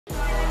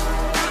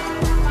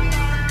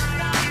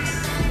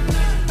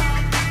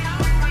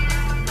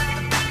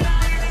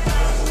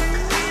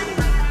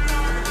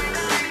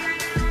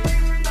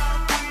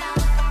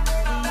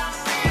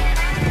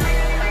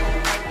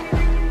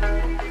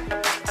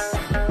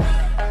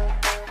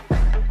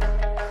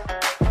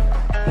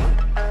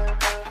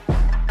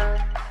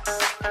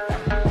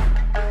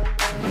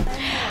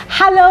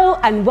Hello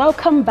and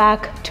welcome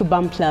back to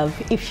Bump Love.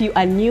 If you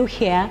are new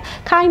here,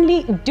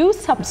 kindly do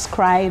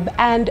subscribe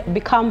and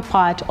become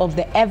part of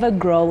the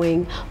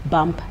ever-growing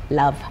Bump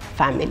Love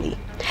family.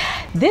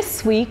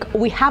 This week,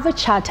 we have a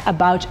chat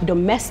about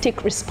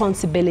domestic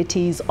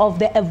responsibilities of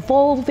the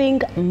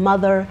evolving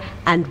mother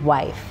and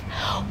wife.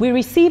 We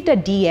received a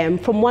DM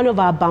from one of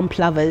our Bump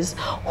lovers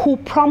who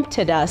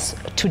prompted us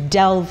to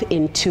delve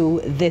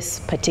into this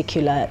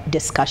particular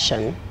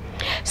discussion.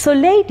 So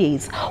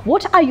ladies,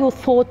 what are your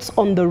thoughts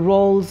on the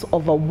roles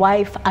of a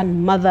wife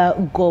and mother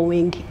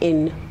going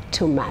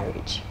into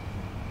marriage?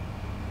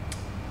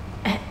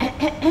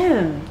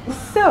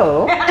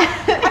 So,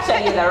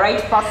 actually, you're the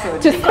right person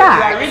to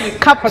start,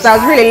 because I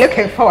was really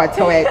looking forward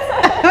to it.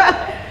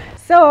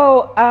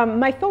 So,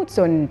 my thoughts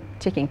on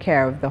taking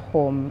care of the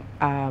home,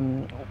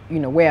 you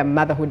know, where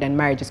motherhood and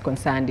marriage is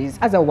concerned is,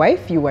 as a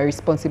wife, you were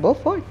responsible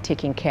for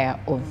taking care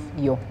of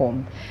your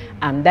home.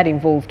 That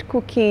involved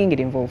cooking, it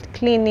involved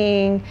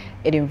cleaning,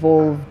 it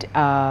involved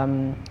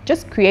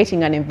just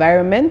creating an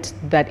environment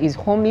that is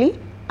homely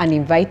and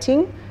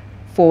inviting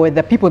for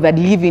the people that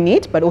live in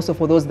it, but also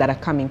for those that are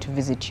coming to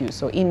visit you.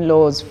 So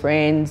in-laws,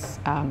 friends,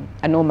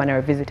 and all manner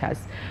of visitors.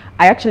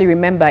 I actually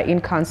remember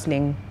in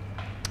counseling,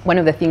 one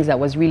of the things that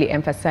was really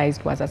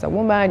emphasized was, as a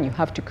woman, you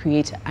have to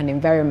create an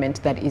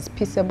environment that is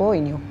peaceable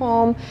in your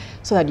home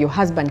so that your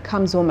husband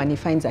comes home and he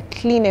finds a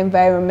clean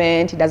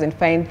environment. He doesn't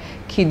find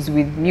kids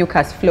with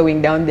mucus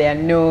flowing down their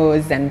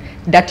nose and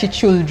dirty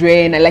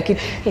children. And like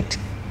it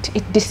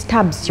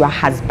disturbs your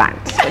husband.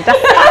 So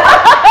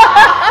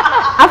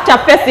after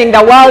facing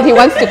the world, he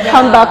wants to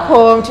come back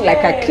home to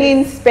like a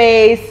clean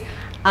space.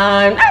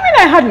 And I mean,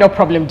 I had no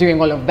problem doing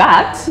all of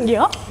that.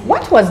 Yeah.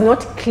 What was not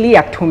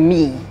clear to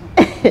me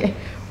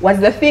was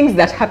the things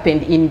that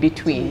happened in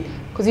between.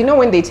 Because you know,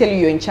 when they tell you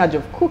you're in charge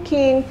of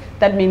cooking,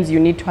 that means you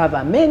need to have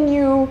a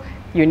menu,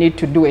 you need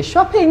to do a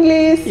shopping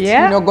list, you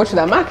know, go to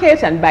the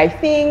market and buy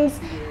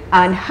things.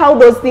 And how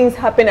those things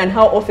happen and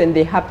how often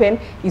they happen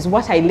is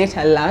what I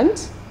later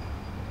learned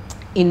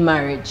in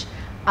marriage.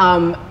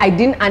 I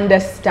didn't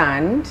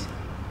understand,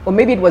 or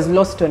maybe it was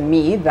lost on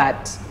me,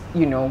 that,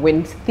 you know,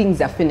 when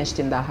things are finished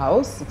in the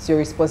house, it's your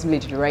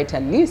responsibility to write a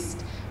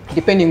list,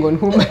 depending on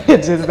who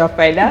manages the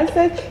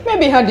finances.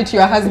 Maybe hand it to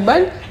your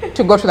husband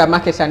to go to the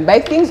market and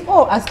buy things,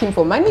 or ask him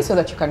for money so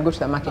that you can go to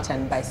the market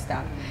and buy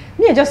stuff.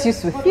 Me, I just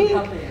used to think,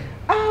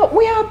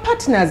 we are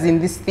partners in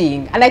this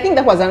thing. And I think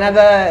that was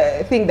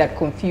another thing that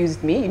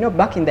confused me. You know,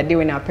 back in the day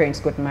when our parents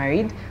got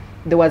married,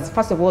 there was,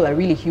 first of all, a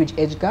really huge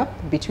age gap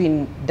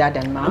between dad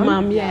and mom.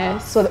 Mom,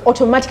 yes. So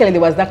automatically there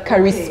was that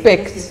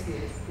respect. Yes.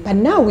 But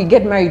now we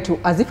get married to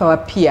as if our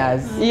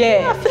peers.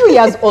 Yeah. A few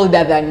years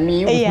older than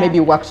me, we've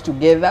maybe worked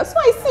together. So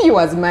I see you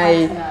as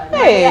my,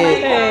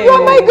 hey,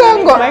 you're my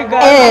gango.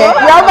 Hey,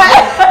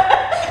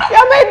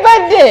 you're my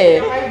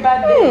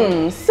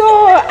buddy. So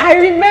I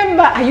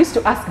remember I used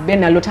to ask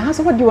Ben a lot,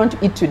 so what do you want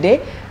to eat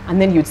today? And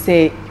then you'd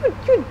say,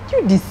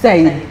 you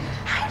decide.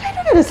 I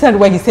don't understand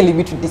why he's telling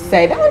me to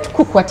decide. I want to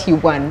cook what he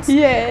wants.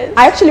 Yes.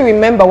 I actually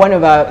remember one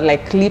of our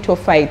like little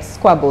fights,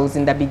 squabbles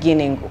in the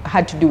beginning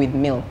had to do with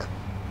milk.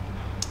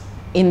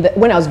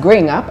 When I was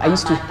growing up, I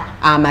used to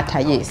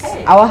amata, yes.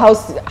 Okay. Our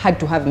house had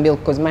to have milk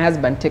because my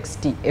husband takes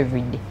tea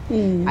every day.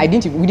 We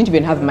didn't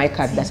even have my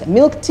card. That's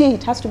milk tea.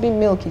 It has to be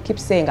milk. He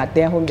keeps saying at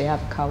their home they have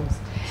cows.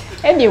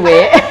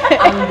 Anyway,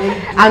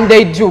 and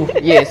they do,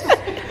 yes.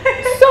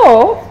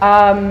 So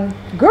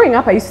growing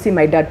up, I used to see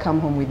my dad come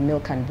home with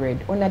milk and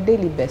bread on a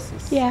daily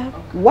basis. Yeah.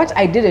 What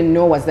I didn't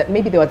know was that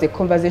maybe there was a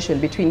conversation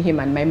between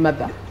him and my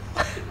mother,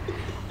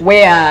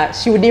 where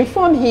she would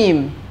inform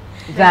him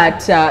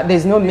that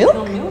there's no milk.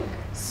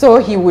 So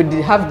he would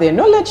have the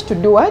knowledge to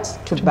do what?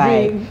 To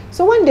buy. Bring.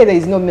 So one day there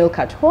is no milk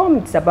at home.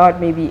 It's about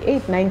maybe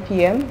 8, 9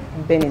 p.m.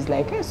 Ben is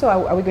like, hey, so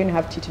are we going to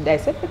have tea today? I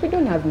said, but we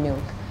don't have milk.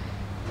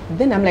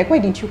 Then I'm like, why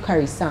didn't you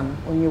carry some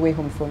on your way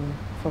home from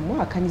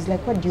work? And he's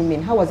like, what do you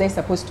mean? How was I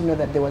supposed to know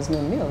that there was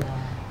no milk?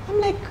 I'm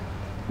like,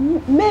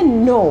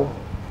 men know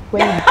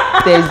when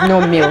there's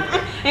no milk.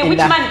 And which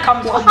man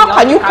comes home?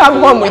 How can you come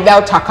home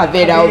without a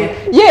kavera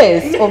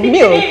of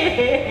milk?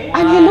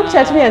 And he looked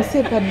at me and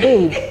said, but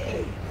babe,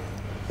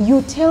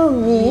 you tell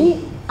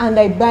me and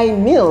I buy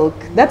milk.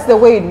 That's the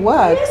way it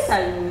works. Yes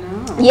and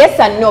no. Yes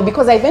and no,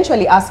 because I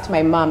eventually asked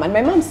my mom, and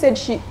my mom said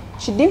she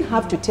didn't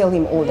have to tell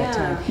him all the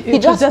time. He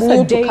just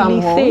knew to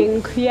come home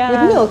with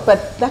milk,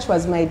 but that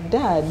was my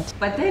dad.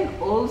 But then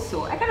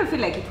also, I kind of feel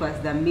like it was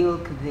the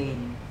milk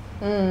then.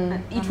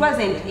 It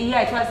wasn't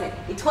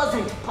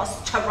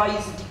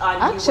pasteurized.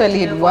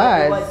 Actually, it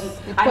was.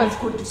 And it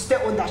could stay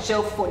on the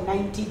shelf for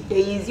 90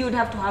 days. You'd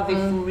have to have a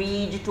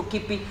fridge to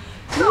keep it.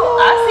 No,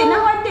 us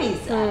nowadays,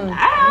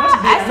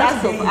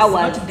 as of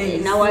ours,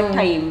 in our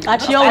time,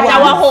 at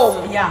our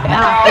home,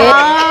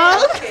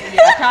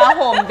 at our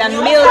home, the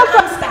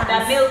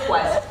milk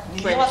was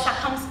fresh.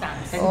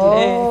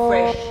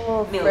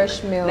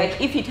 Fresh milk.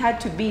 Like if it had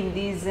to be in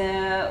these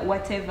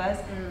whatevers,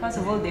 first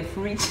of all, the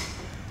fridge.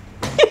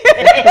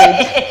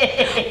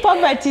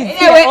 Poverty is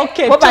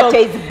Poverty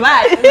is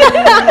bad.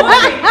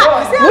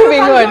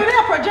 Moving on. We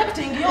are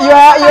projecting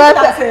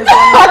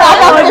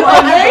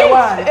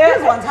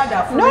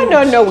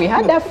No, we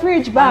had a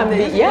fridge,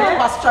 Bambi. Yeah.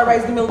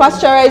 Pasteurized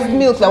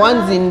milk, the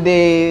ones in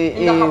the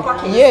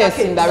yes,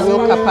 in the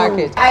Rilka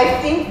packet.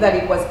 I think that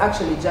it was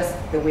actually just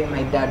the way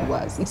my dad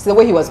was. It's the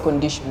way he was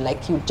conditioned.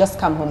 Like he would just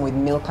come home with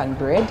milk and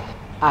bread.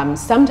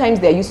 Sometimes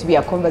there used to be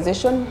a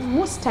conversation.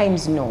 Most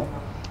times, no.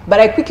 But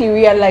I quickly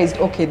realized,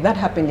 okay, that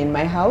happened in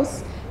my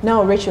house.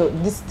 Now, Rachel,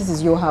 this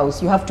is your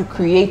house. You have to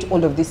create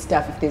all of this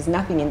stuff. If there's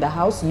nothing in the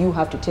house, you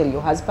have to tell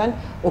your husband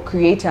or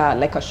create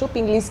like a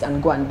shopping list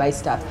and go and buy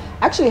stuff.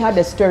 I actually had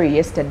a story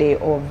yesterday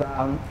of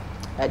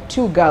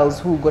two girls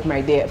who got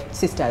married, they're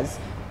sisters.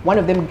 One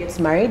of them gets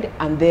married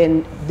and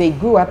then they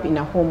grew up in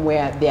a home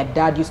where their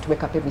dad used to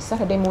wake up every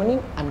Saturday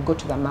morning and go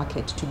to the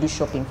market to do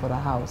shopping for the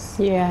house.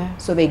 Yeah.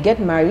 So they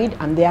get married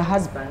and their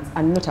husbands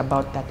are not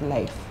about that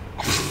life.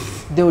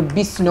 They would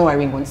be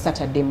snoring on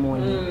Saturday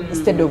morning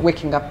instead of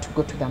waking up to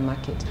go to the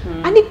market.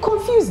 And it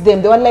confused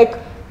them. They were like,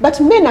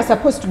 but men are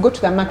supposed to go to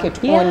the market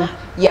on.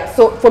 Yeah,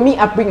 so for me,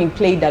 upbringing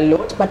played a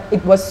lot, but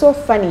it was so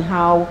funny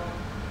how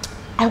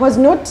it was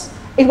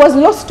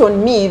lost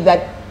on me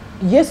that,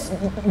 yes,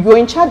 you're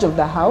in charge of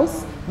the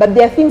house, but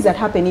there are things that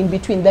happen in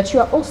between that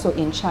you are also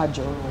in charge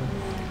of.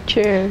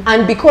 True.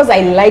 And because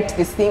I liked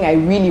this thing, I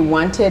really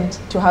wanted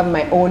to have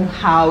my own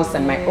house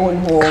and my own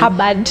home.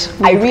 Cupboard.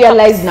 I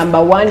realized,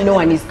 number one, no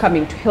one is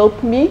coming to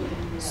help me.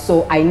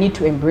 So I need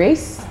to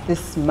embrace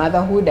this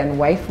motherhood and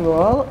wife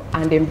role,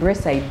 and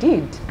embrace I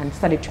did, and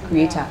started to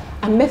create a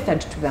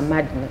method to the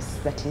madness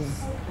that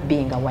is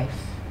being a wife.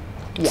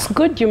 Yeah. It's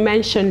good you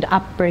mentioned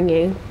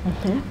upbringing.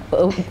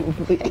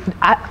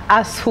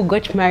 Us who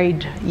got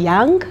married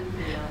young,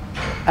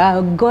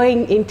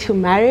 going into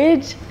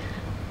marriage,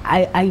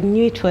 I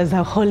knew it was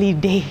a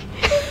holiday.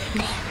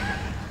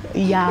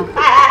 Yeah.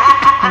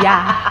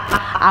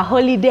 A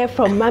holiday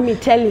from mommy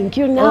telling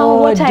you now,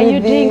 what are you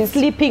doing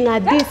sleeping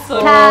at this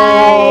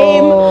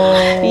time?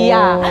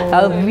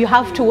 You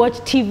have to watch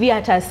TV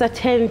at a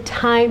certain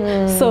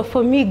time. So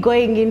for me,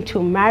 going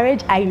into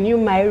marriage, I knew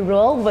my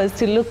role was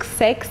to look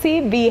sexy,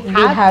 be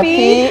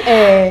happy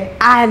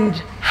and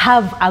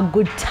have a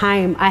good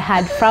time. I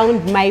had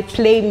found my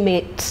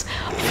playmate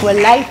for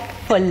life.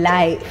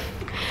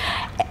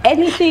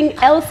 Anything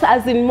else,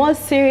 as in more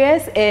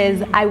serious,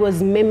 is I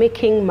was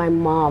mimicking my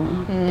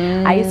mom.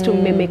 I used to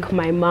mimic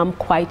my mom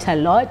quite a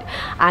lot,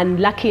 and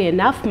lucky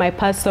enough, my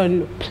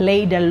person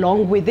played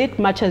along with it,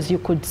 much as you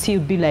could see,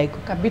 be like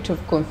a bit of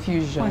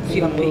confusion.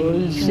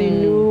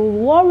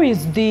 What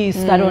is this?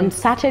 That on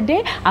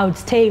Saturday I would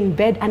stay in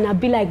bed and I'd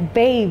be like,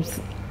 babes,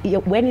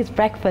 when is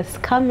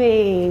breakfast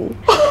coming?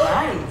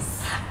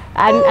 Nice.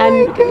 And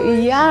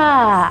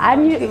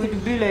you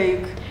would be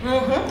like,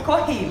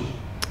 call him.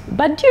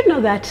 But do you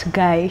know that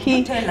guy?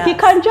 He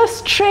can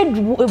just trade.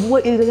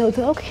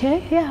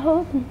 Okay,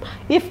 yeah.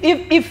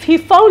 If he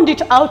found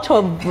it out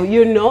of,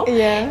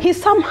 he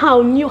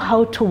somehow knew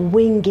how to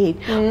wing it.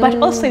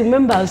 But also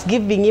remember, I was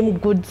giving him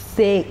good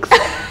sex.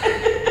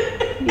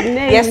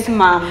 Yes,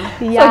 ma'am.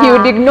 Yeah. So he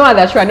would ignore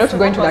that you are not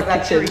going to the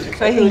kitchen.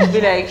 So he would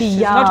be like,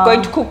 she's not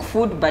going to cook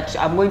food, but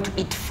I'm going to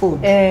eat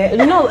food.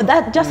 No,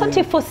 that just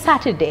until for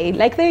Saturday.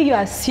 Like there you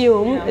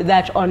assume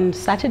that on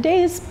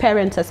Saturdays,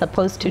 parents are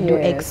supposed to do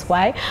X,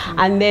 Y.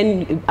 And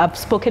then I've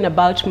spoken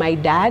about my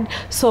dad.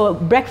 So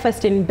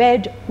breakfast in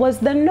bed was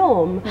the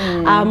norm.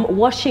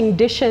 Washing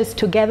dishes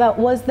together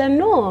was the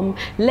norm.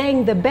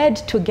 Laying the bed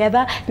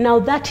together. Now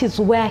that is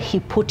where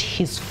he put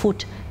his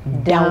foot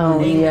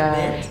down.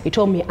 He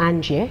told me,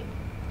 Angie,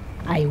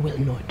 I will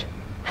not.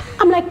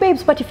 I'm like,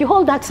 babes, but if you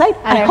hold that side,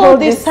 I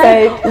hold this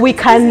side, we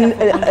can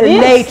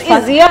lay it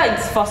faster.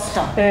 It's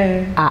faster.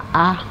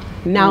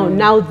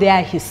 Now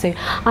there he said,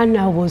 and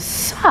I was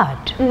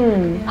sad.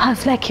 I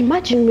was like,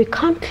 imagine we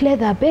can't lay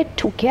the bed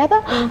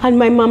together. And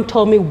my mom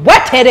told me,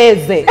 what it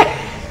is it?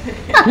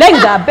 Laying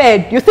the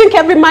bed. You think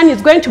every man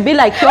is going to be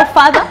like your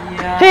father?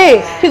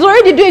 Hey, he's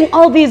already doing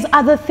all these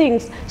other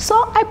things. So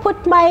I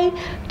put my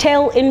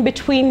tail in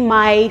between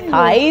my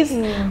thighs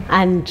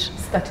and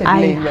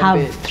I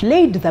have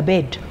laid the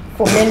bed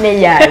for many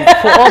years,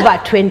 for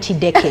over 20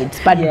 decades.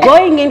 But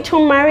going into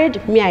marriage,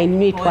 I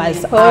knew it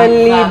was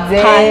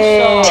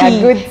holiday, a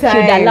good time.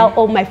 He would allow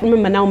all my,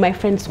 remember now my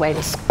friends were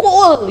in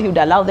school, he would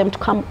allow them to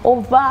come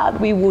over,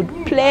 we would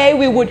play,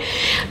 we would,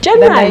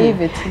 generally,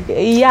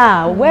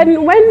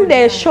 when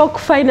the shock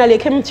finally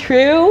came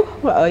through,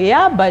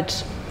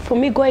 but for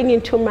me going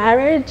into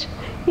marriage,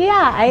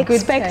 I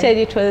expected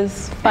it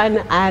was fun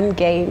and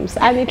games,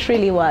 and it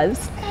really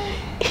was.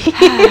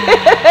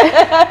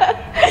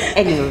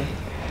 Anyway.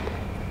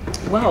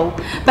 Wow,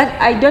 but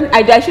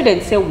I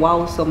shouldn't say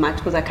wow so much,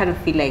 because I kind of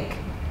feel like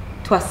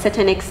to a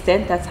certain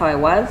extent that's how I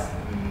was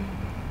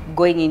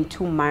going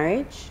into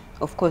marriage.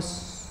 Of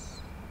course,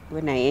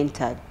 when I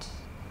entered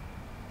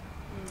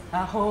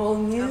a whole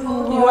new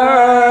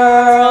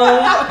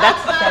world.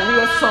 That's the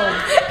real song.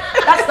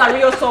 That's the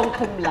real song,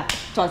 Kumla.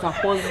 It was a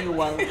whole new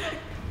world.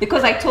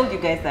 Because I told you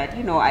guys that,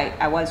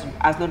 I was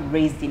not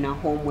raised in a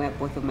home where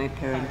both of my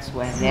parents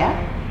were there.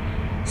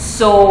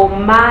 So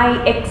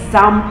my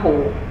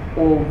example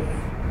of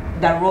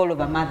the role of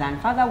a mother and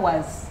father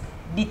was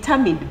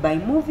determined by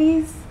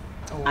movies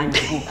and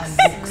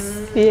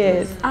books.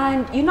 Yes.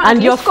 And you know,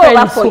 and your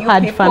friends who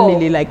had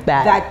family like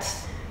that. That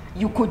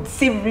you could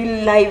see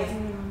real life.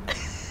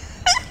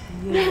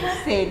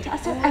 I said,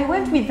 I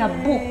went with the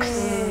books.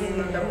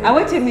 I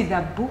went in with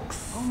the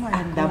books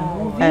and the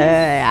movies.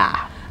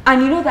 Yeah.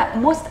 And you know, the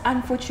most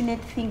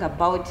unfortunate thing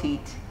about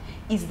it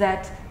is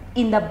that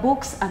in the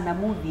books and the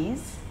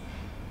movies,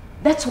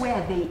 that's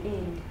where they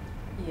end.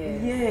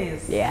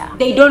 Yes. Yeah.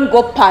 They don't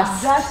go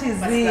past. That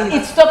is it.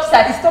 It stops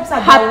at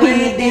happy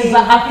ever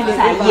after.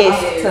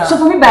 Yes. So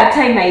for me, by the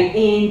time I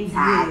end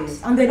that,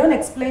 And they don't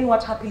explain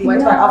what happily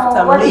what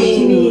after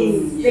it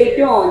means. They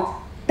don't.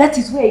 That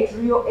is where it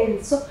real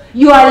ends. So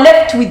you are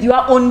left with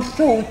your own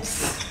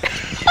thoughts.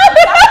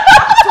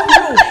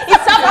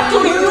 It's up to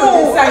you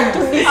to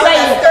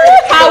decide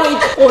how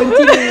it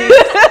continues.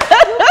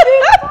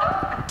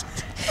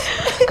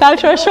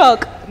 Cultural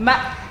shock.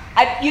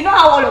 You know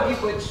how all of you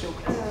got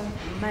shocked?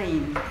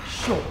 Mine.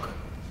 Shock.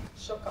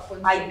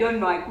 I don't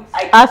know.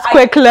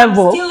 Earthquake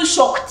level. I'm still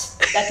shocked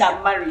that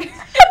I'm married.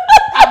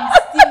 I'm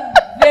still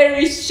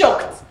very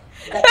shocked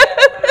that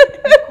I'm married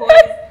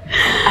because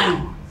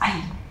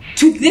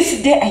to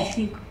this day I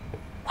think,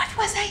 what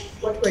was I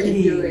thinking? What were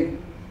you doing?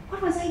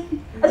 What was I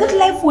thinking? I thought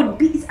life would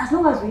be, as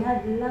long as we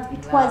had love,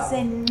 it was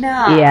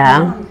enough.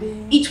 Yeah.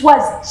 It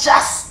was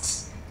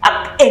just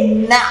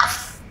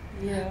enough.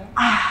 Yeah.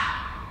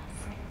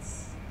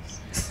 Friends.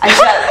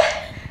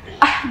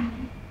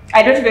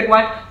 I don't even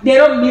want,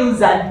 there are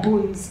meals and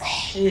boons.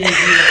 Ever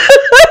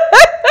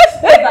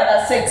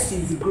the sex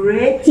is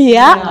great.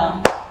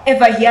 Yeah.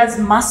 Ever he has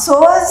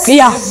muscles.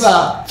 Yeah.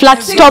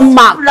 Flat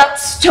stomach. Flat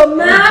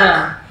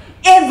stomach.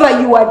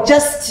 Ever you are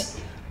just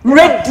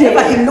ready.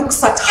 Ever he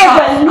looks at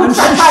her Ever looks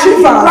at her,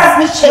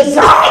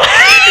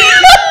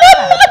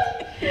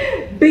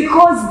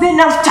 because then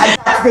after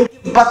that they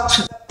give birth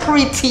to the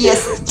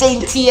prettiest,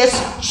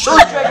 daintiest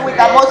children with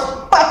the most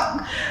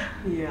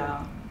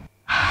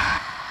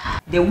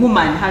the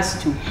woman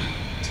has to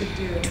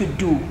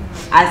do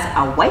as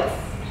a wife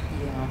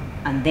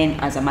and then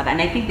as a mother. And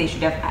I think they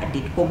should have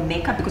added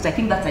homemaker, because I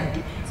think that's a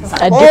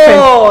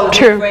whole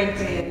different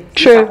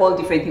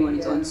thing on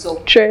its own.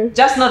 So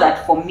just know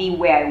that for me,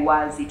 where I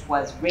was, it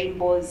was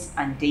rainbows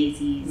and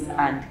daisies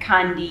and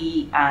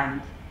candy,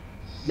 and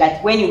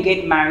that when you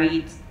get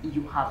married,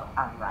 you have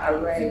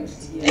arrived.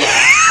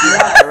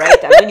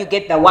 Right? And when you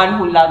get the like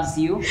who loves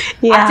you,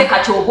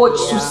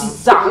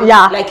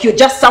 like you're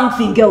just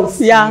something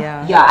else.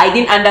 I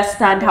didn't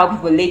understand how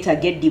people later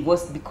get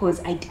divorced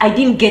because I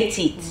didn't get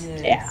it.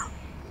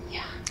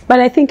 But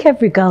I think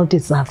every girl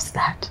deserves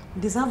that.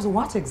 Deserves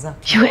what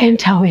exactly? You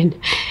enter when,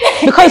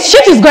 because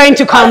shit is going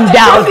to come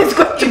down. It's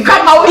going to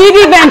come out. It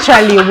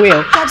eventually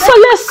will. So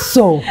let's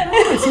sow.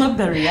 It's not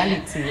the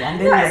reality, and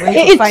then you're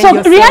going to find So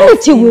yourself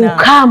reality will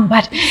come,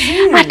 but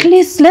at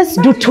least let's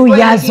do 2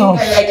 years of.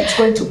 Like it's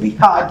going to be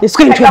hard. It's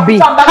going to be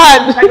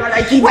hard.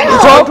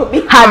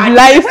 Hard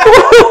life.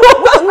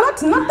 Well,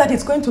 not that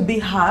it's going to be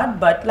hard,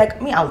 but like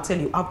me, I'll tell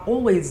you, I've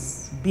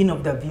always been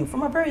of the view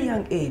from a very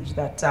young age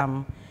that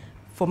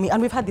for me,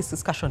 and we've had this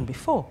discussion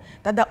before,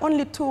 that there are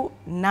only 2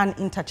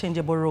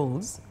 non-interchangeable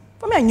roles.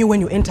 For me, I knew when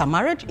you enter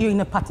marriage, you're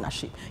in a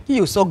partnership.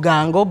 You saw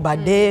Gango,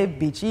 Bade,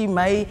 Bichi,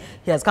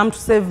 he has come to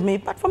save me.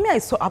 But for me,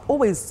 I've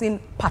always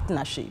seen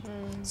partnership.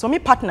 So me,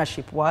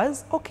 partnership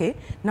was, okay,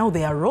 now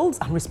there are roles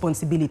and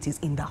responsibilities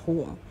in the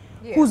home.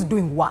 Who's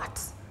doing what?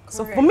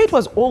 So for me, it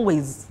was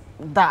always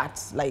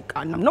that, like,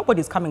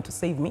 nobody's coming to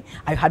save me.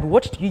 I had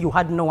watched you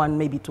had no one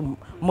maybe to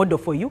model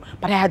for you,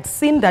 but I had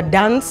seen the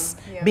dance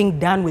being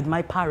done with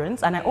my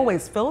parents, and I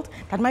always felt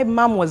that my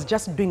mom was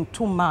just doing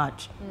too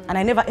much, and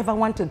I never ever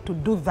wanted to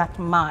do that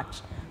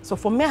much. So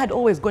for me, I had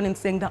always gone in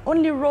saying the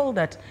only role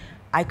that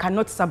I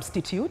cannot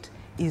substitute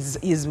is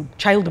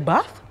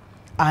childbirth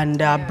and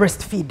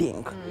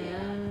breastfeeding.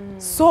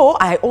 So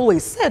I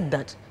always said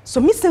that. So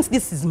me, since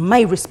this is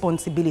my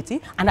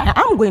responsibility, and I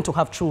am going to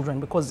have children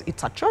because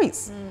it's a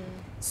choice.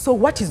 So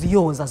what is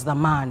yours as the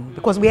man?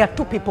 Because we are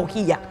 2 people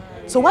here.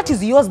 So what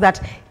is yours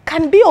that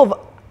can be of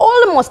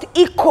almost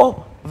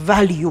equal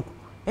value,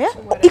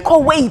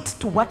 equal weight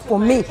to what for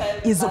me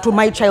is to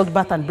my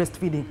childbirth and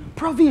breastfeeding?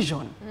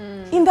 Provision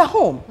in the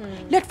home.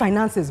 Let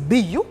finances be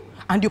you,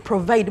 and you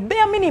provide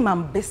bare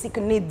minimum basic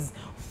needs.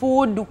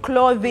 Food,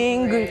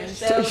 clothing,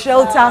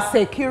 shelter,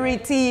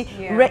 security,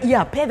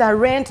 pay the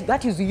rent,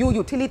 that is you,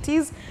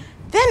 utilities.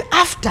 Then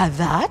after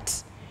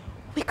that,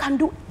 we can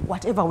do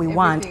whatever we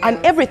want.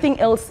 And everything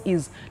else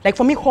is, like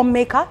for me,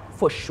 homemaker,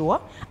 for sure.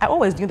 I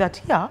always knew that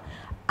here.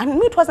 And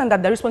me, it wasn't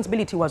that the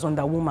responsibility was on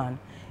the woman.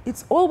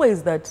 It's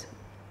always that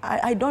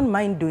I don't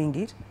mind doing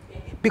it.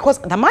 Because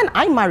the man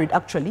I married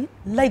actually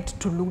liked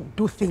to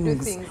do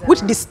things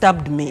which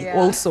disturbed me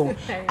also.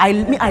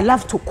 I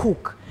love to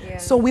cook.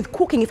 So with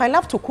cooking, if I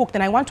love to cook,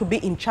 then I want to be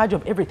in charge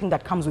of everything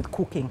that comes with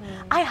cooking.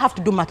 I have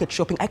to do market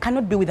shopping. I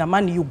cannot be with a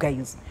man, you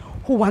guys,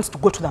 who wants to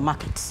go to the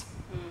market.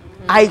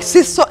 I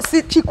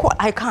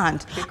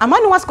can't. A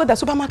man who wants to go to the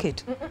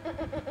supermarket.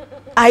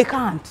 I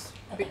can't.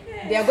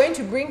 They are going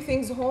to bring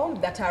things home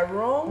that are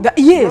wrong.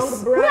 Yes.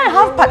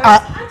 Wrong brand,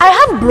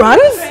 I have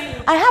brands.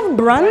 I have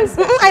brands.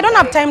 I don't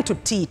have time to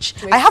teach.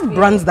 I have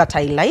brands that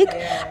I like.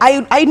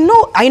 I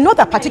know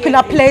the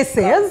particular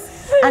places.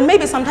 And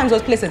maybe sometimes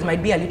those places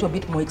might be a little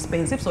bit more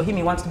expensive, so he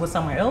wants to go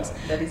somewhere else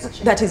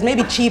that is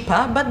maybe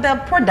cheaper, but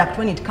the product,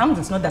 when it comes,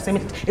 it's not the same.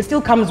 It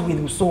still comes with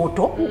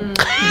usoto.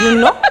 You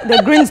know,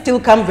 the greens still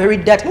come very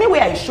dirty. Maybe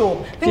where I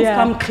show, things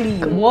come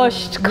clean.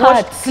 Washed,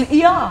 cut.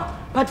 Yeah.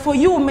 But for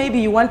you, maybe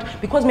you want,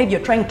 because maybe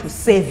you're trying to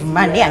save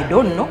money, I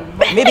don't know.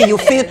 Maybe you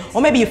feel,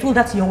 or maybe you feel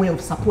that's your way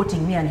of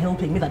supporting me and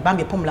helping me, that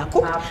Bambi Pomla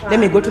cooked. Let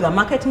me go to the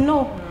market.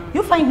 No.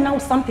 You find now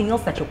something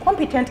else that you're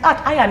competent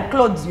at. Iron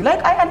clothes. You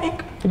like ironing?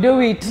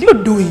 Do it. You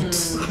do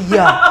it.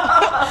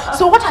 Yeah.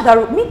 So what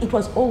are it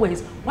was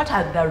always, what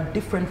are the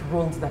different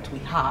roles that we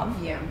have?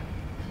 Yeah.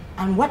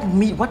 And what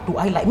do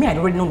I like? I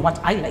already know what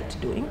I liked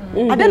doing.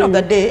 At the end of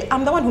the day,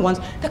 I'm the one who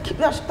wants,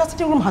 the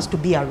sitting room has to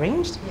be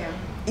arranged. Yeah.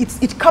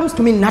 It comes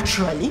to me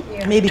naturally,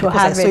 maybe because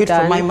I saw it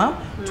from my mom,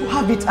 to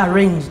have it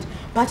arranged.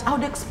 But I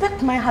would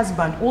expect my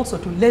husband also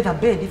to lay the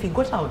bed if he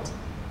got out.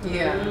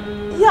 Yeah.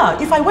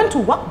 Yeah, if I went to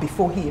work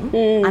before him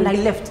and I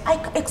left, I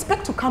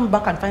expect to come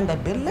back and find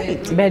that bed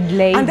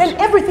laid. And then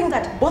everything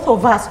that both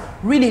of us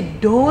really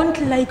don't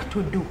like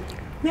to do,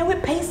 may we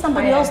pay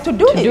somebody else to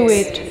do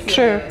it.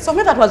 True. So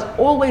me, that was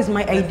always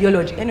my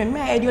ideology. And when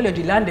my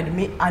ideology landed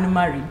me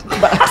unmarried.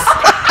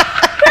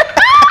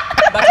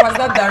 But was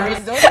that the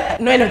reason?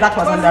 No, that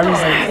wasn't the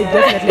reason. It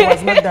definitely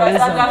was not the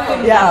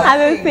reason.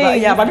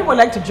 Yeah, but people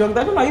like to joke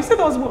that, you see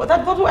those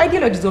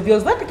ideologies of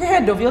yours, that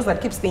head of yours that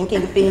keeps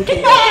thinking. It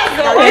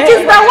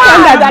is the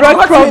one that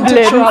brought problems.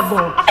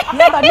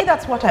 Yeah, but me,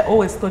 that's what I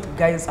always thought,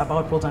 guys,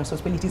 about roles and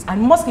responsibilities,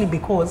 and mostly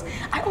because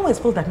I always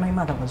felt that my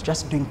mother was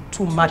just doing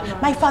too much.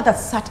 My father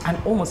sat and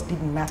almost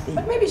did nothing.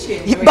 But maybe she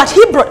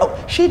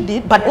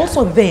did, but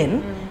also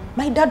then,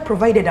 my dad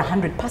provided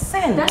 100%.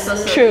 That's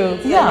also true.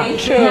 Yeah,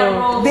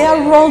 true. Their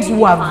roles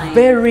were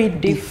very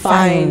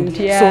defined.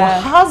 Yeah.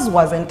 So hers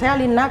was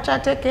entirely nurture,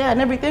 take care,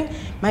 and everything.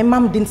 My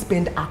mom didn't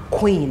spend a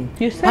coin.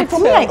 But for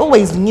me, I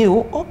always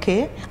knew,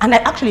 okay. And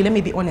actually, let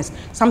me be honest,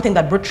 something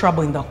that brought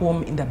trouble in the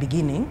home in the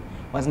beginning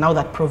was now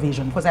that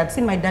provision. Because I had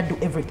seen my dad do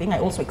everything, I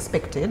also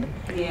expected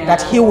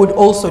that he would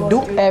also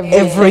do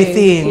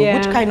everything.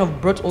 Which kind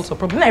of brought also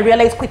problem. Then I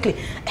realized quickly,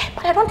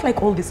 but I don't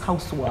like all this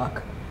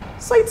housework.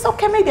 So it's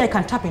okay, maybe I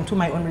can tap into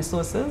my own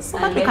resources so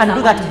that we can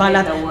do that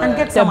balance and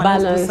get someone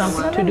else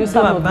to do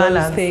some of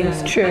those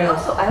things. True.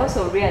 I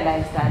also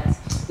realized that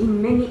in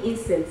many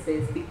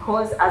instances,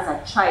 because as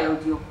a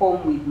child you're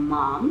home with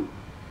mom,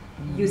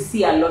 you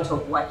see a lot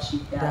of what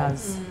she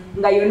does.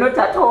 You're not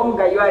at home,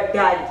 your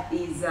dad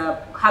is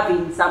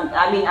having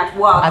at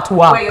work,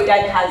 where your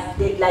dad has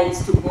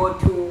deadlines to go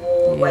to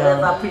or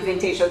whatever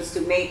presentations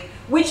to make,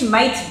 which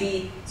might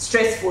be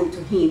stressful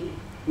to him.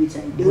 Which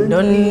I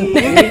don't need.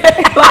 But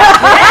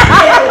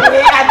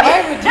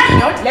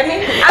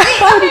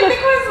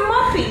because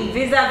mopping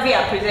vis-a-vis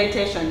a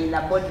presentation in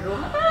a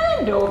boardroom,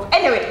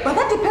 anyway, but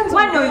that depends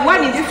on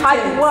one is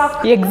hard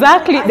work.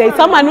 Exactly. There's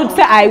someone who'd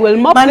say, I will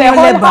mop the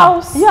whole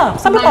house. Yeah,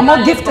 some people are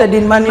more gifted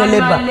in manual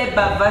labor.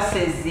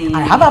 Versus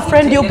I have a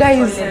friend, you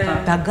guys,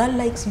 the girl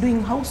likes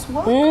doing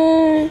housework.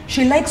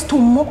 She likes to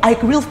mop. I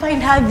will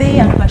find her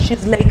there, but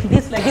she's like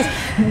this.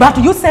 But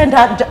you send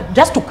her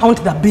just to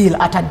count the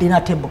bill at a dinner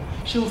table.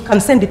 She can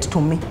send it to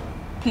me.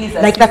 Please,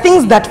 like the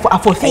things that are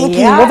for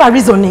thinking, over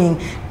reasoning,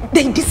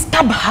 they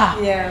disturb her.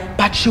 Yeah.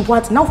 But she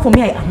wants, now for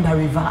me, I am the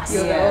reverse.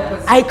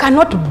 I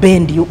cannot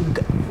bend you.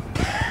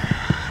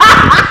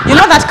 You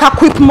know that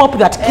quick mop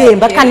that came,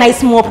 that kind of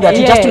nice mop that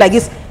you just do like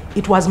this?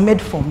 It was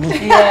made for me.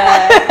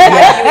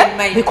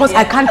 Because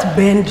I can't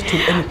bend to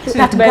anything.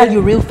 That girl,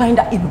 you will find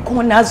her in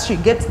corners, she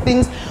gets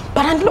things.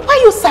 But why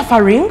are you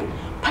suffering?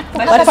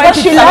 That's what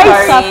she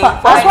likes.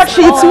 That's what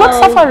she. It's not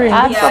suffering.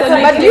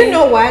 But you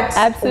know what?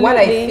 What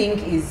I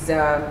think is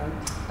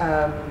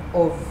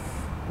of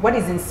what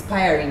is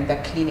inspiring the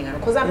cleaning,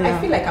 because I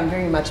feel like I'm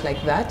very much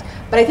like that.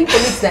 But I think for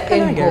me it's the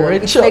end goal.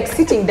 It's like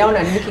sitting down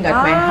and looking at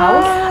my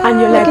house,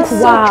 and you're like, it's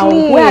wow, so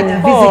clean. where are the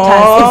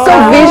visitors? It's so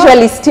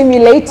visually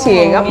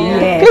stimulating.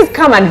 Please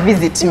come and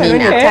visit me.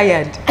 When you're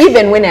tired.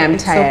 Even when I'm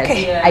tired,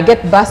 I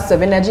get bursts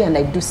of energy and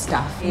I do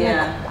stuff.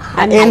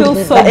 And the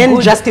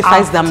end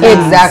justifies the means.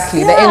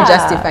 Exactly, the end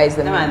justifies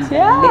the means. So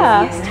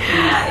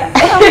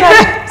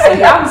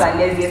I'm the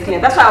laziest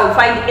cleaner. That's why I will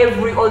find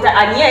every altar,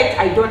 and yet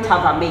I don't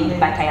have a maid,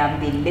 but I am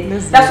the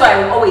laziest. That's why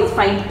I will always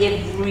find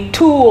every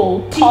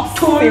tool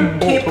possible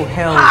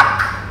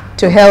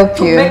to help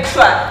you. Make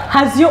sure.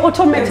 Has your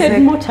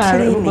automated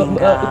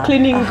motor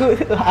cleaning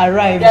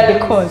arrived?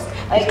 Because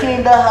I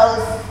cleaned the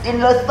house in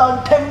less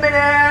than 10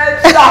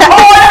 minutes. The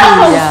whole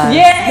house.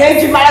 Yeah.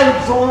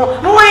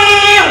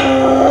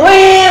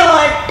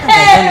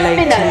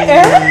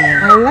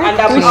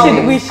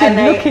 We should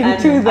look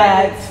into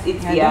that.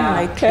 It's I don't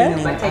like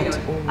cleaning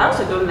I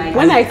also don't like.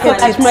 When I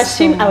thought at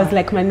machine, I was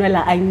like,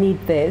 Manuela, I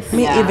need this.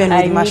 Me, even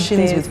with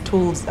machines, with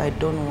tools, I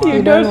don't want.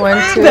 You don't want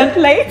to?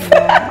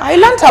 I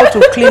learned how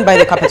to clean by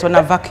the carpet when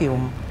I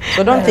vacuum.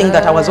 So don't think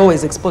that I was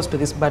always exposed to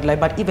this bad life,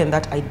 but even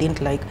that I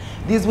didn't like.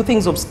 These were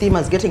things of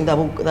steamers getting I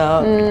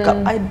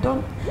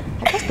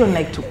just don't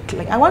like to,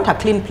 like, I want a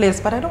clean place,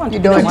 but I don't want to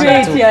do it.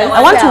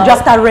 I want to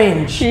just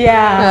arrange.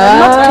 Yeah.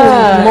 Not to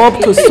mop,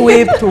 to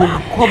sweep, to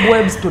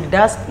cobwebs, to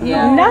dust.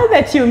 Yeah. Now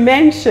that you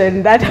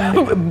mentioned that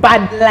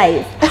bad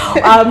life,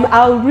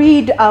 I'll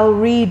read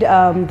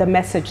the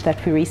message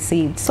that we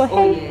received. So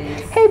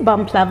hey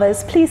bump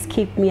lovers, please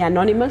keep me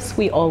anonymous.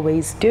 We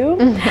always do.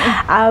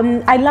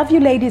 I love you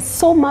ladies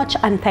so much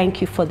and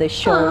thank you for the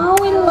show. Oh,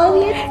 we love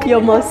you.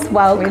 You're most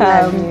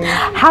welcome.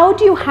 How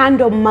do you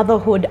handle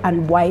motherhood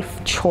and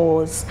wife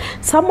chores?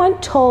 Someone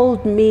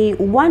told me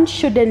one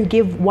shouldn't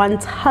give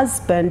one's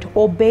husband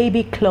or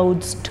baby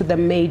clothes to the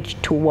maid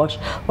to wash.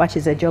 What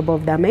is the job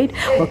of the maid?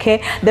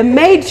 Okay. The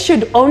maid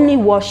should only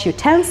wash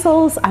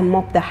utensils and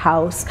mop the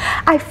house.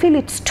 I feel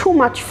it's too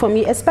much for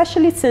me,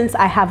 especially since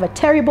I have a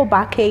terrible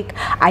backache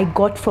I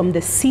got from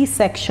the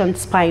C-section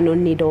spinal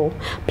needle.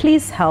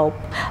 Please help.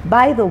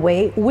 By the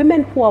way,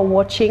 women who are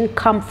watching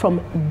come from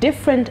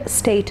different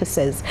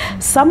statuses.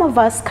 Some of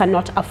us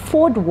cannot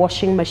afford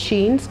washing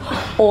machines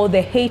or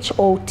the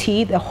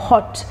HOT, the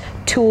hot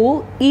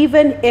tool,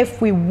 even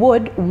if we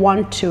would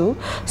want to.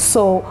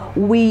 So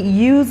we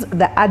use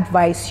the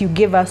advice you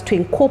give us to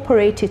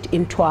incorporate it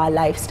into our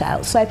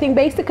lifestyle. So I think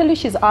basically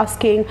she's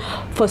asking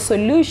for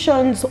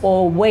solutions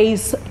or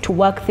ways to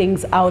work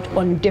things out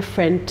on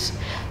different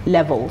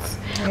levels.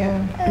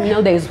 Yeah. You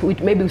know,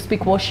 maybe we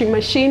speak washing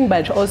machine,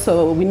 but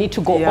also we need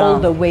to go all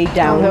the way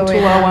down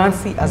to our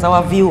wansi as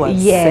our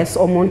viewers. Yes,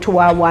 or to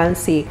our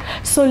wansi.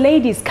 So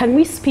ladies, can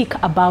we speak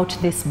about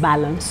this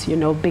balance, you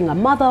know, being a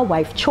mother,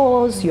 wife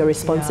chores, your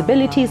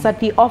responsibilities at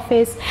the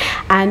office,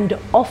 and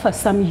offer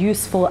some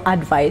useful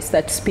advice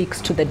that speaks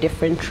to the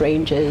different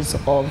ranges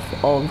of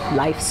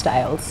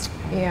lifestyles?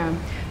 Yeah.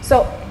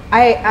 So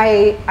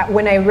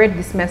when I read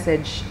this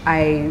message,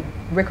 I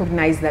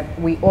recognize that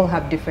we all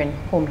have different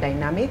home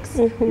dynamics.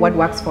 What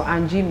works for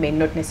Angie may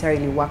not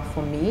necessarily work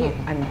for me,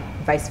 and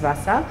vice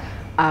versa.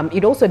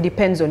 It also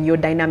depends on your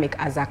dynamic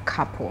as a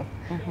couple.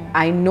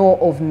 I know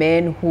of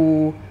men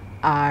who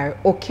are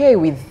okay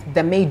with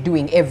the maid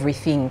doing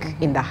everything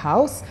in the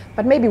house,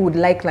 but maybe would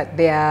like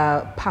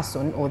their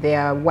person or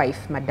their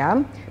wife,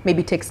 madam,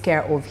 maybe takes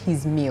care of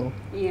his meal.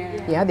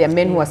 Yeah, there are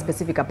men who are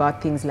specific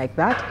about things like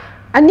that.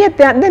 And yet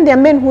then there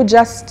are men who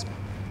just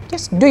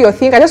do your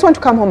thing. I just want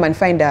to come home and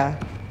find a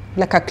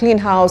clean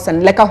house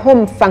and like a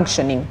home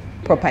functioning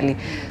properly.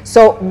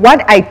 So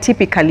what I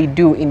typically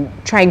do in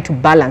trying to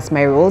balance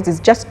my roles is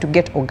just to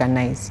get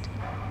organized.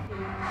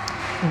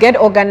 Get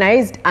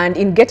organized, and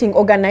in getting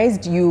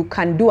organized, you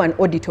can do an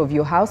audit of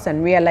your house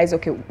and realize,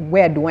 okay,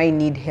 where do I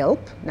need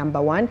help?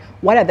 Number one,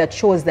 what are the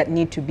chores that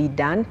need to be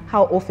done?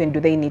 How often do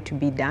they need to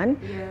be done?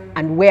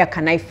 And where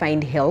can I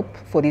find help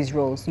for these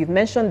roles? You've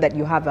mentioned that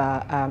you have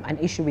an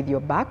issue with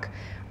your back.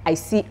 I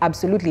see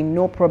absolutely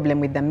no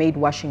problem with the maid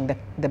washing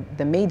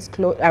the maid's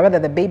clothes, or rather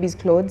the baby's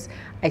clothes.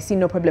 I see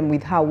no problem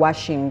with her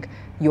washing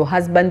your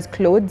husband's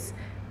clothes.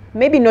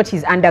 Maybe not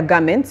his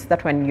undergarments,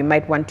 that one you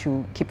might want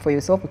to keep for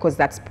yourself because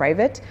that's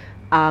private.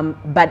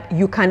 But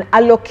you can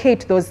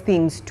allocate those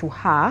things to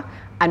her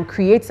and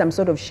create some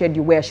sort of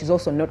schedule where she's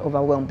also not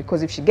overwhelmed,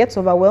 because if she gets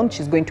overwhelmed,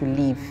 she's going to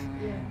leave.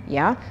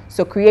 Yeah?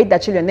 So create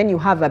that schedule, and then you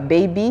have a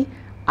baby,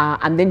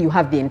 and then you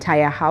have the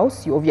entire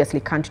house. You obviously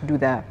can't do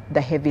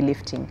the heavy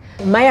lifting.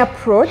 My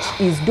approach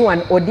is do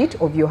an audit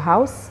of your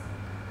house.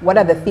 What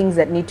are the things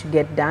that need to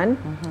get done?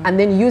 And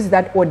then use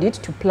that audit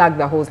to plug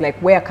the holes,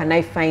 like where can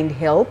I find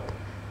help?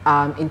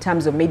 In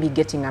terms of maybe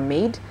getting a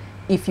maid.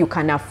 If you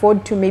can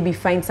afford to, maybe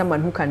find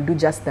someone who can do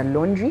just the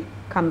laundry,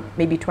 come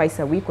maybe twice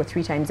a week or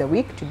 3 times a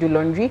week to do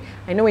laundry.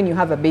 I know when you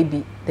have a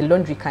baby, the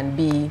laundry can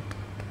be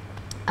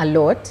a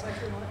lot.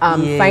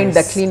 Find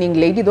the cleaning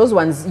lady. Those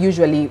ones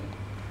usually,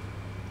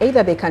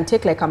 either they can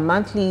take like a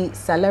monthly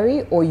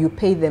salary or you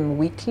pay them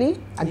weekly,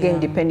 again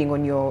depending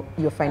on your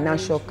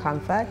financial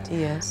comfort.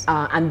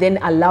 And then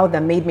allow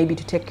the maid maybe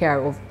to take care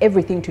of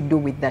everything to do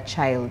with the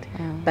child.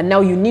 But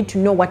now you need to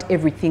know what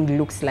everything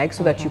looks like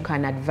so that you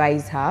can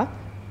advise her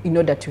in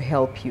order to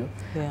help you.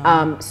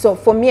 So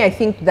for me, I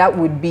think that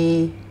would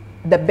be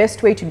the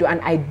best way to do, and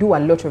I do a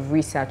lot of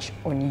research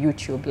on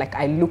YouTube. Like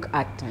I look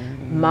at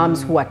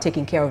moms who are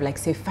taking care of, like,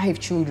 say 5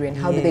 children.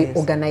 How do they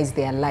organize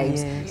their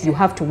lives? You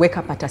have to wake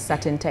up at a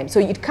certain time. So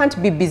it can't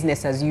be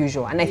business as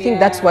usual. And I think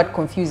that's what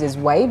confuses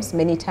wives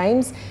many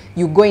times.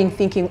 You go in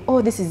thinking,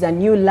 oh, this is a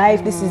new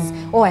life. This is,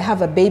 oh, I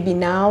have a baby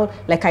now.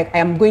 Like I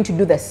am going to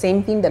do the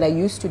same thing that I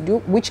used to do,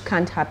 which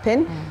can't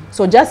happen.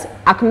 So just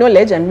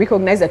acknowledge and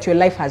recognize that your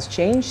life has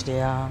changed.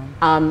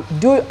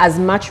 Do as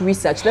much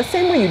research. The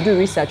same way you do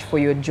research for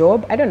your job.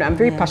 I don't know, I'm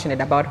very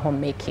passionate about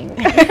homemaking.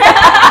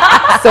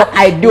 So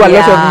I do a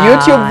lot of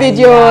YouTube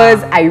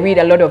videos, I read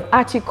a lot of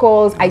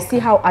articles, I see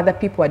how other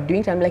people are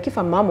doing it. I'm like, if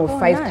a mom of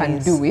 5 can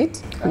do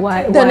it,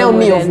 then I'll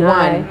me of 1.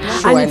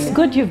 And it's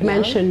good you've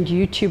mentioned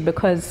YouTube,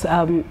 because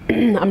I'm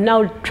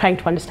now trying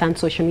to understand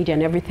social media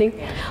and everything.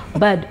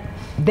 But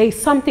there's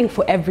something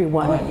for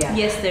everyone.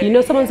 Yes, there you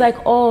know, someone's like,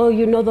 oh,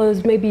 you know,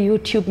 those maybe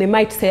YouTube, they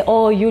might say,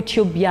 oh,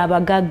 YouTube,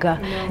 yaba gaga.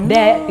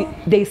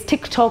 There's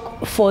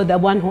TikTok for the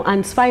one who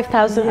earns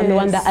 5,000 and the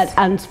one that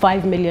earns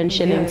 5 million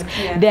shillings.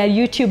 There are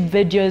YouTube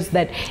videos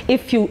that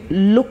if you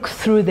look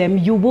through them,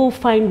 you will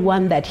find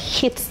one that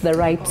hits the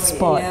right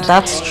spot.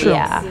 That's true.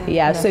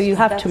 So you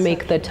have to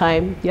make the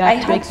time. You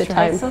have to make the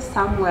time. I saw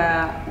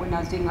somewhere when I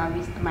was doing my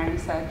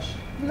research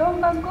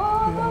long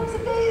ago, those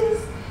days,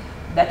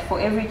 that for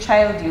every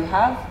child you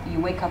have, you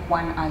wake up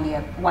 1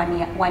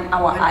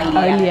 hour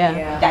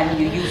earlier than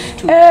you used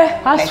to.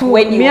 Like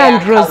when me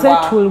and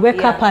Rosette will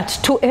wake up at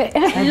 2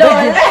 a.m.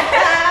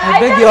 I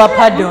beg your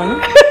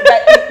pardon.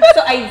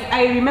 So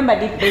I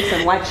remembered it based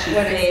on what she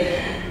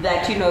said,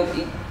 that, you know,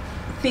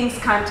 things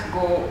can't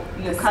go,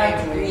 you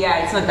can't,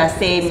 it's not the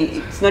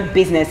same, it's not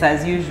business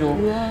as usual.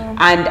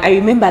 And I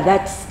remember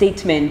that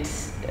statement,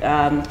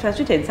 it was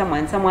written in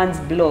someone's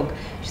blog.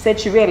 She said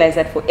she realized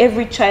that for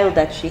every child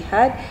that she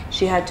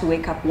had to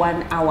wake up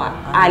 1 hour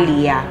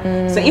earlier.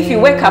 So if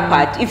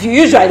you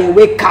usually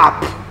wake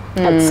up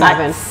at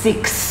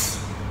 6,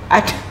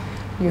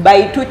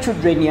 by 2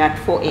 children you're at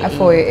 4 a.m. At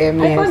 4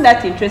 a.m. I found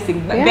that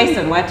interesting, but based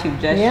on what you've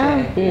just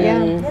shared.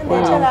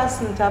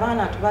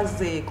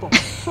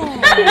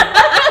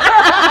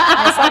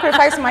 I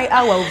sacrifice my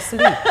hour of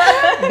sleep.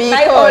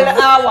 My whole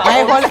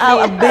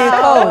hour.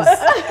 Because.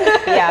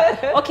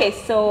 Okay,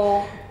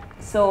 so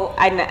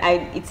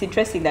it's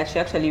interesting that she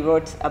actually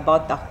wrote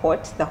about the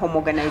home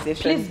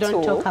organization. Please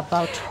don't talk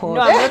about HOT.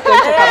 No, I'm not going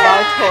to talk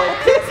about HOT.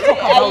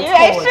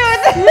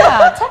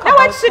 Talk Now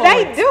what should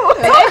I do?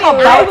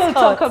 I will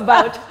talk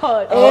about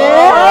HOT. The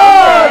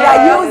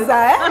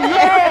user.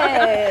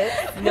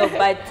 Yes. No,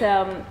 but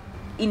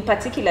in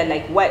particular,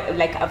 like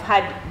I've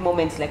had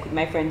moments like with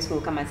my friends who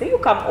will come and say, you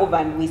come over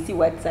and we see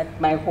what's at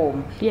my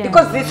home.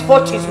 Because this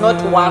HOT is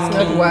not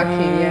working.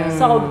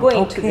 So I would go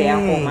into their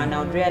home and I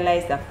would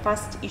realize the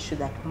first issue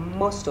that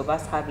most of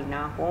us have in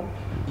our home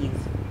is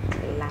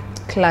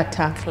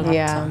clutter.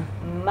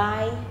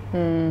 My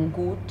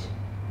good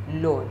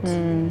Lord.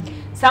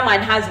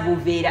 Someone has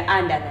Buveda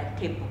under the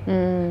table,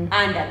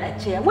 under the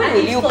chair. When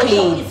will you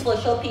clean? It's for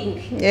shopping.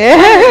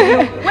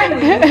 When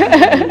will you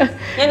clean?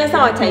 You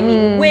understand what I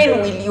mean?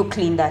 When will you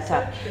clean that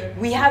up?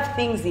 We have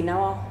things in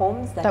our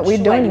homes that we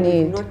don't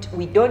need.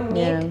 We don't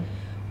need,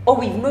 or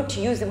we've not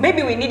used it.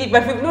 Maybe we need it,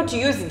 but we've not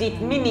used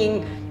it,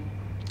 meaning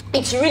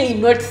it's really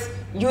not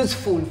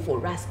useful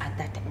for us at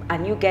that time.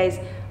 And you guys,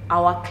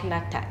 our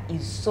clutter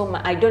is so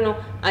much. I don't know,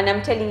 and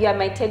I'm telling you, I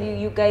might tell you,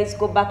 you guys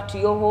go back to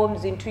your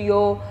homes, into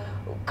your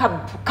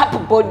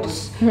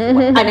cupboards,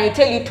 and I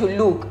tell you to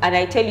look, and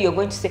I tell you you're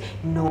going to say,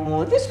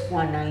 no, this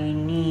one I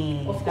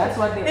need. That's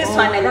what they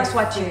That's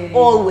what you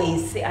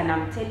always say, and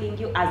I'm telling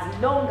you,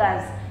 as long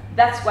as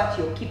that's what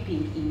you're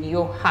keeping in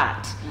your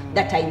heart,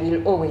 that I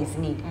will always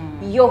need,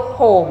 your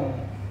home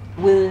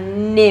will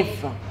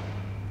never,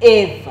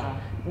 ever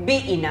be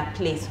in a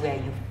place where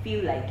you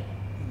feel like,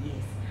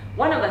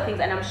 one of the things,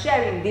 and I'm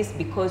sharing this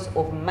because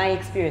of my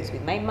experience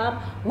with my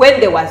mom, when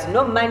there was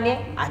no money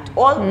at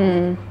all,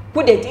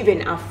 couldn't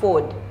even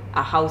afford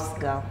a house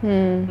girl.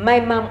 My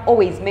mom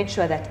always made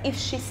sure that if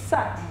she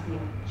sat here,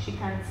 she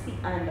can see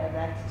under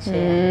that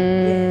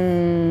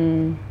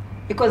chair.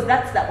 Because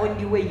that's the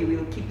only way you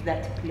will keep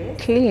that place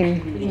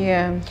clean.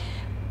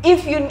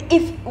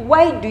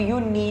 Why do you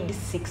need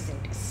six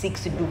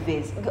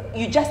duvets?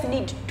 You just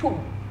need 2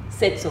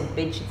 sets of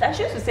bed sheets. I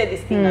used to say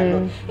this thing a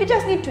lot. You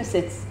just need 2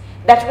 sets.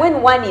 That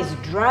when one is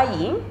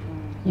drying,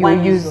 you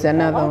use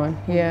another one.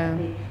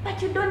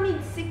 But you don't need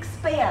 6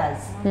 pairs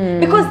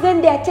because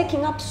then they are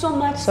taking up so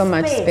much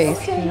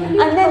space. And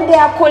then they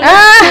are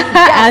collecting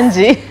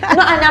Angie.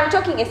 No, and I'm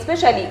talking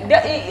especially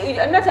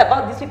not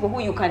about these people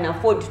who you can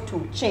afford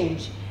to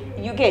change.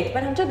 You get,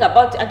 but I'm talking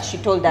about, and she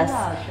told us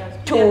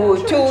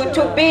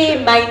to be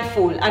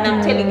mindful. And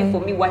I'm telling you, for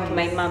me, what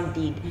my mom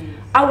did.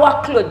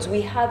 Our clothes,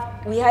 we had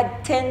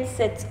 10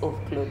 sets of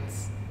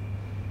clothes.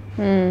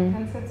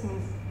 10 sets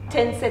means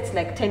 10 sets,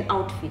 like 10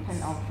 outfits.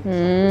 10 outfits.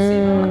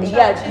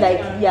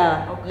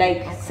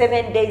 Like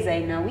 7 days are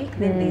in a week,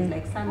 then there's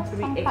like some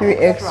 3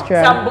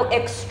 extra. Some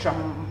extra.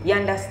 You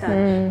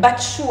understand? But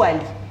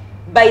surely,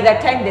 by the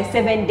time the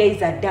 7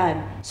 days are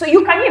done, so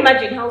you can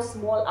imagine how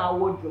small our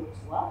wardrobes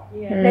were.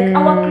 Like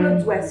our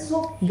clothes were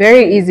so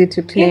very easy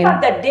to clean. In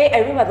fact, that day, I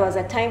remember there was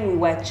a time we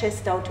were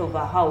chased out of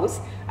our house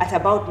at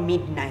about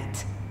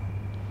midnight.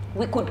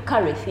 We could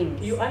carry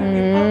things. You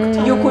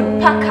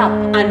could pack up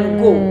and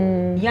go.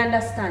 You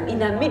understand? In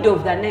the middle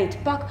of the night,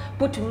 pack,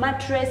 put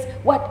mattress,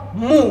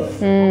 move.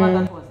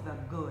 That was the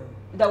good.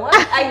 The what?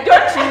 I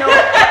don't know.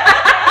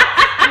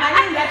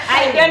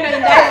 I don't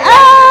know.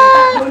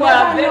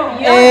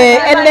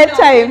 Any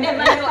time. You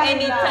never know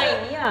any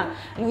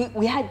time.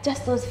 we had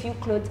just those few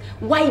clothes.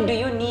 Why do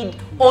you need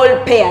all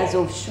pairs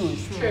of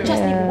shoes?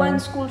 Just need one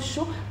school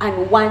shoe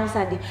and one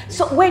Sunday.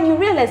 So when you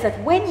realize that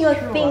when your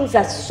things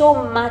are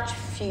so much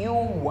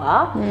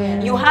fewer,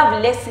 you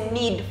have less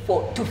need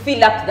to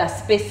fill up the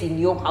space in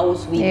your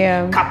house with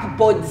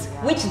cupboards,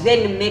 which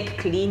then make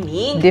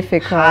cleaning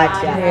difficult.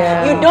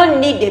 You don't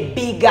need a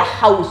bigger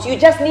house. You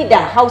just need a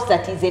house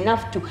that is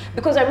enough to,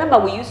 because I remember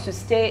we used to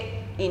stay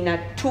in a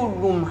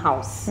 2-room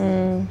house.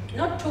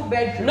 Not 2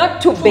 bedroom.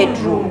 Not 2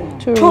 bedroom.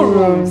 2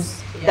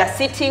 rooms. The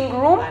sitting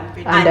room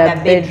and the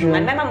bedroom.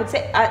 And my mom would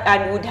say,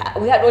 and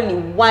we had only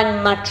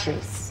one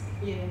mattress.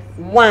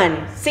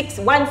 One 6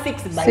 by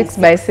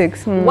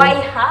 6. Why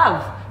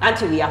have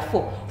until we are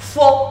 4,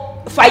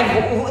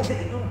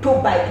 5,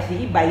 2 by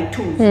 3 by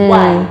 2s?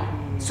 Why?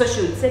 So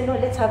she would say, no,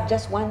 let's have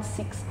just 1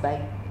 6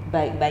 by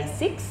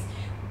 6.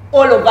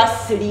 All of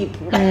us sleep.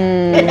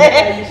 And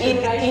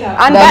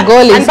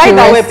by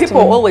the way,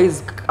 people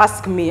always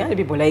ask me, and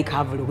people like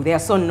Havlu, they are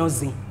so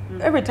nosy.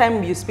 Every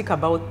time you speak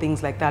about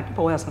things like that,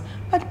 people always ask,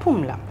 but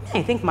Pumla,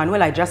 I think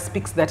Manuela just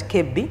speaks that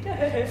KB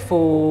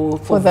for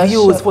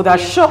views, for the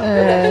show.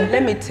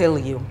 Let me tell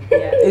you,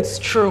 it's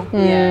true.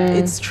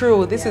 It's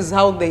true. This is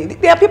how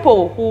there are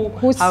people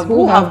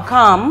who have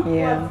come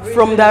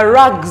from the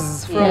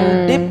rugs,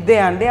 from deep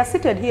there, and they are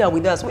seated here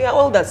with us. We are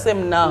all the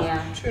same now.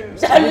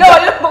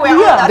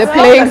 The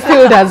playing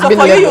field has been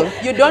leveled.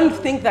 You don't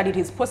think that it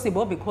is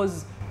possible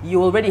because you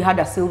already had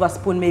a silver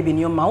spoon maybe in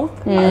your mouth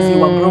as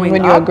you were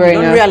growing up. You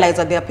don't realize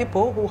that there are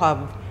people who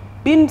have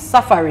been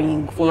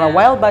suffering for a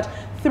while, but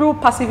through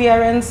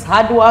perseverance,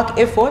 hard work,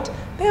 effort,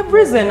 they've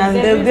risen and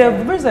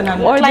they've risen and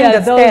climbed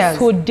the stairs. Those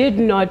who did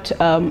not,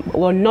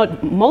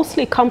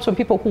 mostly comes from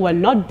people who were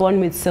not born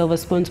with silver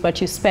spoons, but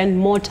you spend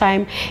more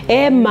time,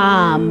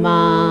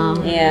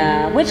 mama.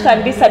 Yeah, which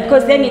can be sad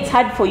because then it's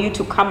hard for you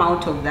to come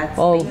out of that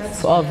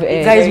space.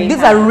 Guys,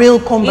 these are real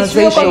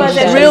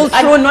conversations. Real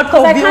true, not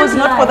for views,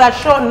 not for that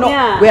show.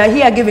 No, we are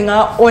here giving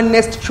our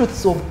honest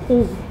truths of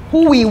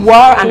who we were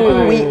and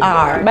who we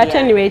are. But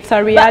anyway, it's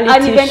a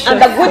reality show.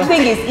 And the good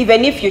thing is,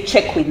 even if you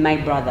check with my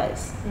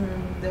brothers,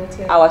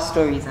 our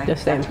stories are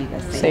exactly the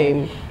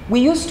same. We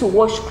used to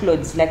wash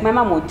clothes. Like my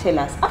mom would tell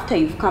us, after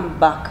you've come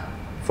back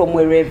from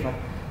wherever,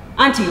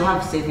 until you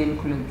have 7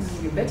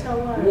 clothes, you better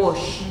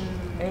wash.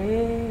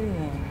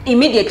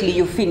 Immediately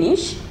you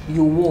finish,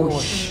 you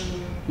wash.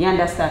 You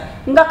understand?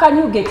 Nga, can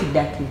you get it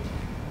dirty?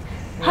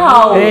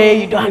 How?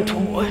 Hey, you don't have to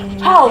wash.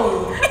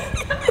 How?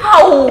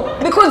 How?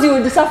 Because you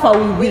would suffer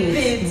with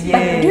it.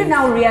 But do you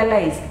now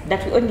realize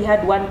that we only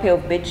had 1 pair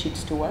of bed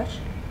sheets to wash?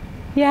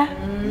 Yeah.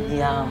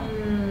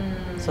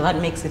 So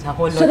that makes it a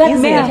whole lot easier. So that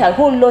easier. made it a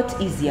whole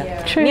lot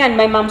easier. True. Me and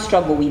my mom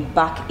struggle with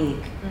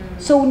backache.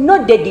 So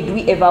not that did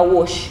we ever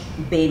wash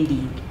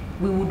bending.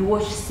 We would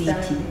wash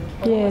sitting.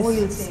 Yes. Oh,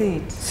 you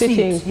sit.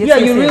 Sitting. Yes, Yeah,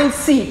 you will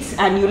sit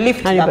and you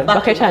lift And the you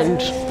bucket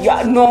and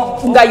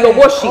you're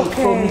washing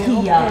from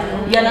here.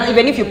 You know,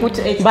 even if you put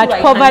it. But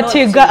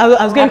poverty, I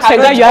was going to say,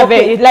 girl, you have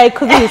it like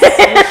this.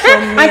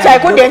 And I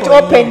couldn't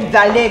open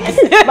the legs,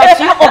 but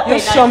you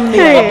open.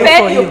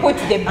 Then you put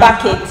the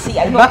bucket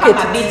here. You bucket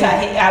a bit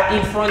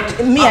in front.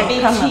 Me, I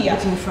come here.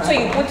 So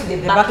you put the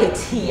bucket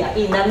here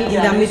in the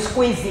middle and you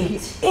squeeze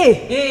it.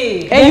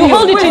 And you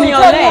hold it in your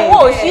leg.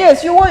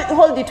 Yes, you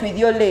hold it with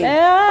your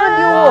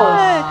leg.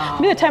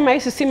 Me, the time I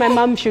used to see my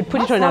mom, she would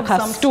put it on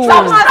a stool.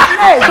 From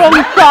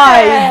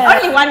side.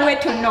 Only one way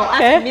to know.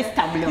 Ask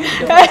Mr. Blondo.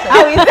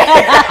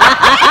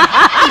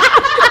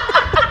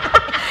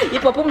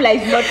 Pumla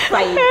is not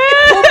fine.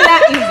 Pumla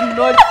is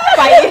not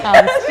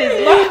fine. She's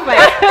not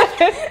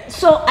fine.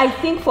 So I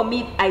think for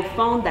me, I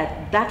found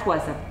that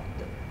was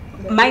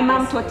my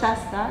mom taught us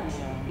that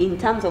in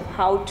terms of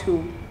how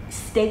to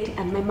stay,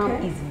 and my mom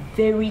is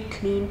very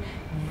clean,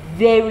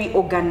 very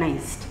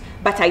organized.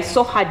 But I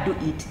saw her do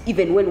it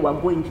even when we were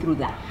going through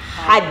the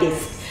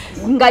hardest.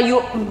 We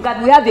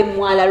have a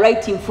mwala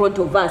right in front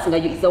of us.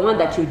 It's the one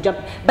that you jump,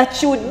 but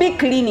she would be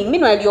cleaning.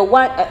 Meanwhile, you're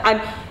one,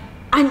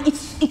 and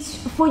it's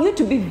for you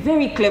to be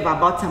very clever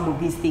about some of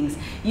these things.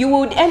 You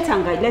would enter,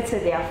 let's say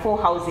there are 4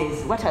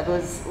 houses. What are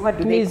those? What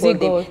do they call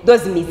them?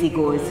 Those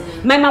mizigos.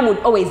 My mom would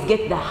always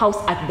get the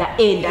house at the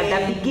end,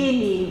 at the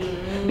beginning,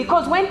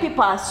 because when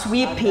people are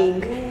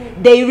sweeping,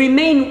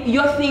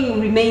 your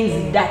thing remains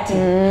dirty.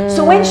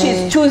 So when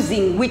she's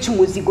choosing which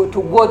muzigo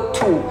to go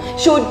to,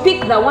 she would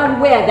pick the one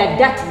where the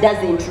dirt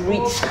doesn't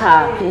reach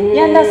her.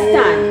 You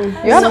understand?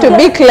 You have to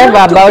be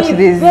clever about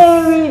this.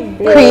 Very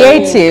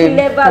creative.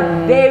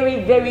 Clever,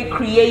 very, very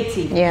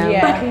creative.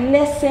 Yeah. But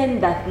lessen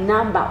that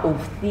number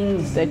of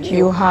things that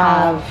you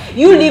have.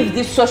 You leave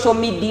this social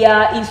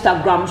media,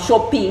 Instagram,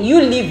 shopping,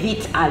 you leave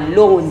it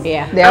alone.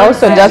 They're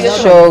also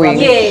just showing.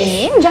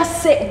 Yes.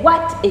 Just say,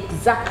 what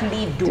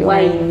exactly do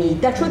I need?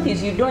 The truth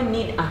is, you don't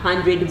need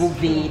 100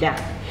 buveda.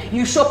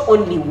 You shop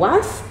only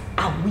once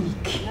a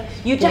week.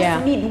 You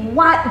just need 2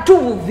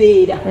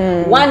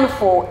 buveda. One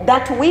for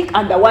that week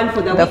and the one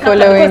for the week after,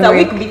 because the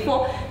week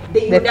before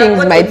the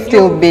things might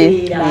still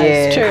be.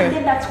 That's true. And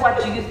then that's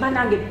what you use.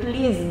 Manange,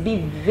 please be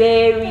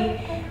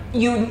very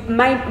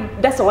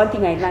that's the one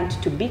thing I learned,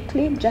 to be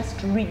clean,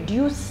 just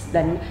reduce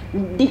the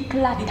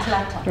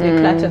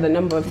declutter the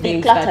number of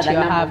things that you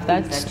have.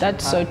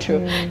 That's so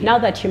true. Now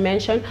that you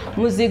mention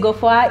Muzigo,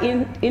 for our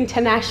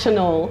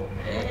international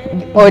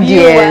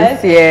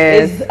audience,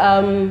 is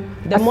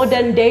the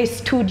modern day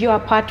studio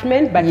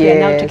apartment, but we are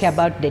now talking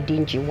about the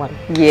dingy one.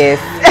 Yes.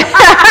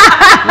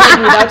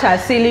 Maybe without a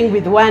ceiling,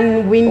 with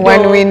one window.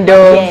 One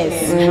window.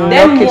 Yes. No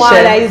Then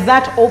is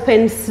that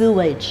open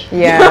sewage.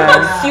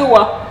 Yeah.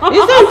 Sewer.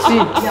 Isn't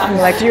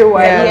it? Like sewer.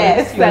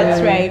 Yes,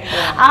 that's right.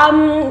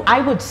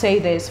 I would say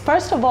this.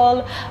 First of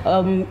all,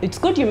 it's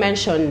good you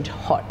mentioned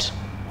HOT.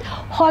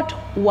 HOT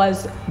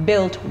was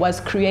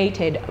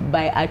created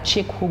by a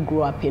chick who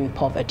grew up in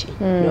poverty.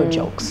 No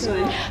jokes.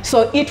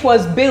 So it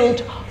was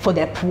built for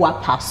the poor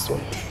person.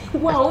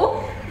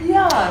 Wow.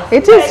 Yeah.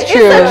 It is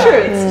true. It's the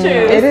truth. It's true.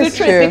 It It's is the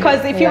truth, true.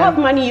 because if you have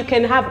money, you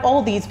can have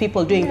all these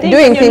people doing things.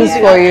 Doing things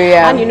for you,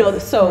 yeah. And you know,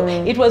 so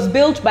it was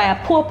built by a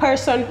poor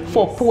person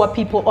for poor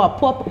people, or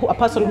a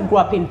person who grew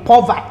up in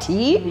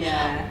poverty.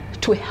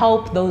 To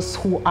help those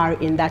who are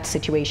in that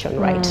situation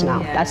right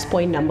now. That's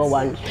point number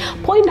one.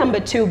 Point number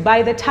two,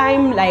 by the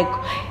time like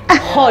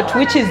HOT,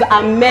 which is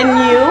a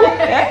menu,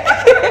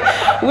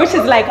 which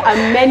is like a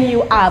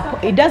menu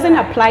app, it doesn't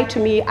apply to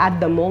me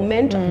at the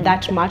moment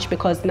that much,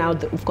 because now,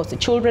 of course, the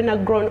children are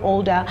grown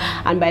older,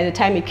 and by the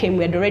time it came,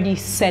 we had already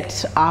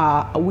set,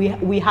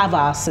 we have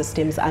our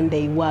systems and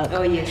they work.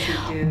 Oh, yes, you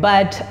do.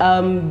 But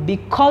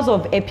because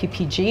of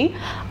APPG,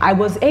 I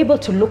was able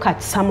to look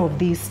at some of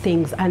these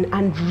things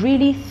and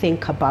really think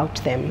about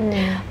them.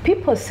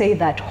 People say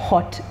that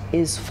HOT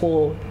is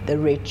for the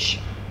rich.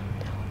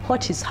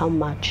 HOT is how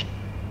much?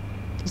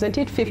 Isn't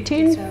it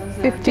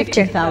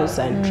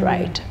 50,000,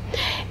 right?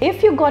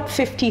 If you got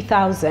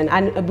 50,000,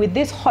 and with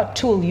this HOT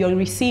tool, you're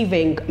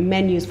receiving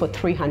menus for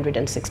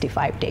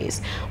 365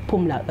 days.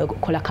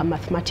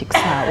 Mathematics.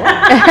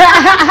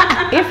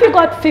 If you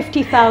got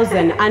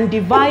 50,000 and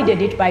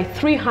divided it by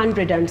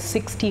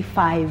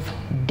 365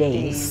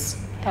 days,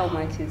 how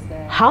much is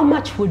that? How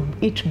much would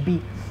it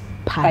be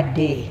per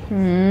day?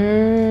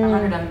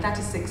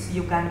 136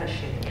 Uganda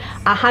shillings.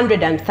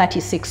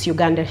 136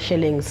 Uganda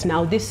shillings.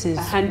 Now this is,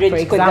 100, for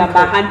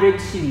example, 100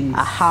 shillings.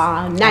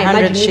 Now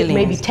imagine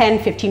maybe 10,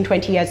 15,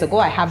 20 years ago,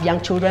 I have young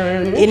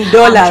children. In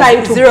dollars,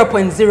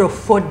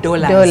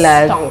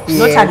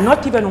 $0.04.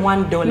 Not even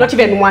 $1. Not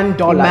even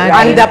 $1. Right?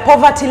 And the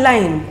poverty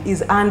line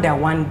is under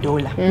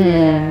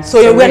 $1.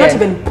 So we're not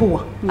even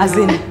poor, as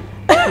in.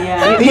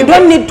 You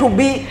don't need to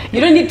be. You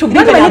don't need to be.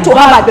 You don't need to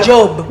have a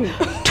job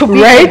to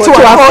be able to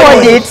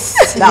afford it.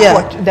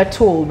 The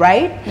tool,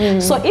 right?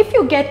 So if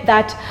you get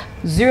that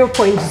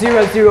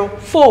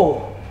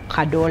 0.004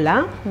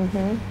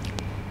 $1,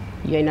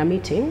 you're in a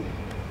meeting.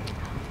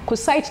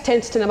 Kusite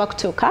tends to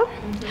Namakutuka.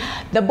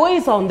 The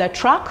boys are on the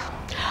truck.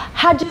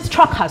 Haji's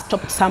truck has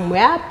stopped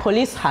somewhere.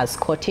 Police has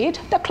caught it.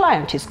 The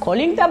client is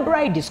calling. The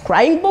bride is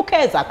crying.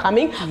 Bouquets are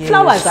coming.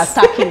 Flowers are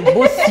stuck in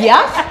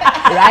busia,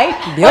 right?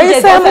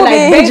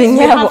 Like, we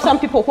have some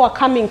people who are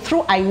coming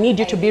through. I need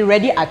you to be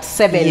ready at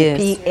 7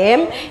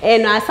 p.m.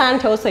 And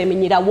Asante also,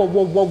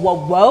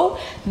 whoa.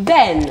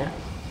 Then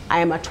I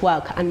am at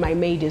work and my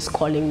maid is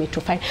calling me to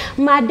find,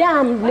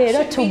 Madam,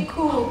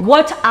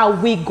 what are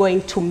we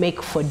going to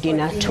make for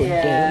dinner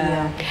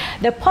today?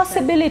 The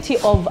possibility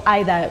of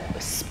either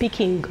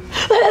speaking,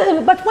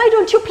 but why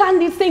don't you plan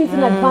these things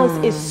in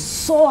advance, is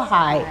so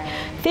high.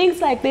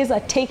 Things like this are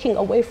taking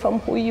away from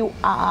who you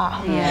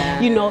are.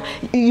 You know,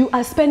 you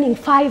are spending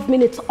 5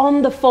 minutes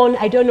on the phone.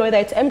 I don't know whether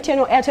it's MTN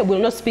or Airtel, will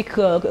not speak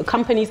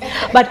companies,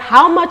 but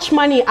how much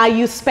money are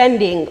you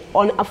spending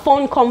on a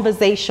phone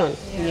conversation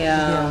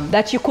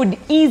that you could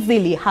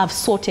easily have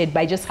sorted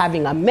by just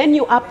having a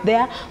menu up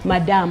there?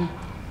 Madam,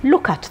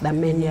 look at the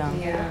menu.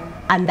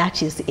 And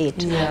that is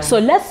it. So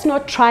let's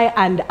not try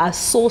and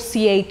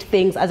associate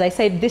things. As I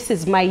said, this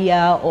is my year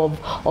of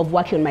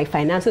working on my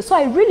finances. So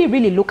I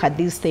really look at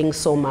these things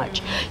so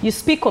much. You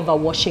speak of a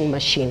washing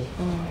machine.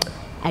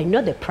 I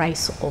know the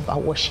price of a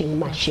washing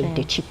machine,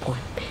 the cheap one.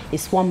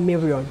 It's 1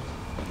 million.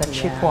 The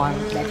cheap one.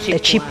 The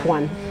cheap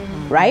one,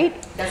 right?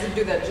 Does it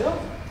do the job?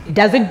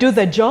 Does it do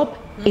the job?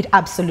 It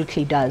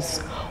absolutely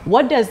does.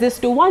 What does this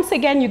do? Once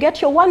again, you get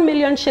your 1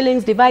 million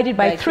shillings divided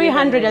by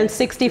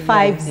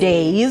 365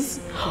 days.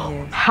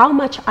 How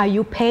much are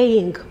you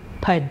paying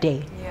per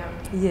day?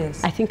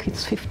 Yes. I think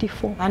it's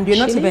 54. And you're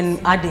not even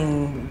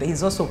adding, there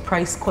is also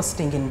price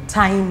costing in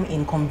time,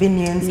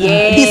 inconvenience,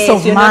 peace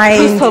of mind.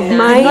 Peace of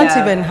mind. Not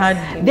even had.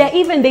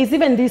 There's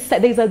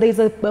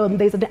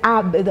an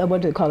app,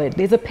 what do you call it?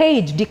 There's a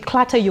page,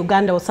 Declutter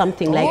Uganda or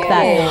something like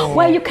that,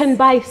 where you can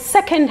buy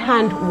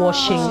second-hand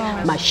washing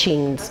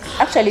machines.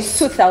 Actually, it's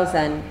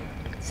 2,000.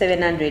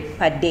 700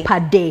 per day. Per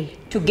day.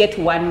 To get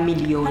 1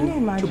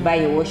 million to buy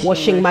a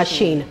washing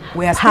machine.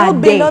 We are still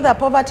below the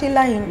poverty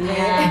line.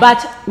 Yeah.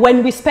 But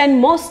when we spend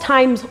most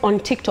times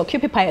on TikTok, you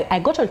people, I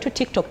got onto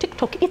TikTok,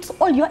 it's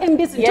all your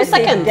MBs in 2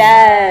 seconds. It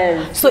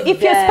does. So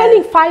if you're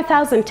spending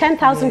 5,000,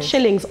 10,000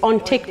 shillings on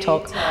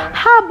TikTok,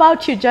 how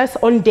about you just,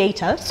 on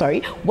data,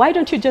 sorry, why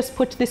don't you just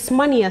put this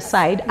money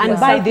aside and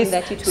buy this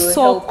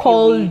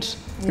so-called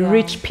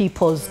rich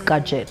people's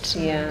gadget,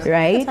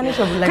 right? It's an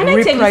issue of like Can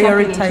I tell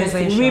you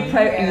something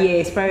reprioritization.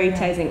 Yes,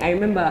 prioritizing. I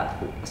remember,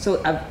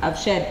 so I've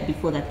shared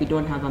before that we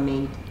don't have a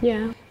maid.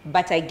 Yeah.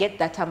 But I get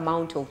that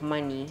amount of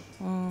money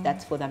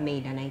that's for the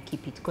maid and I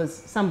keep it because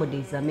somebody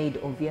is a maid,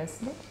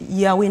 obviously.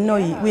 Yeah, we know.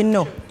 We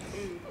know.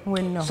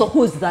 So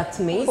who's that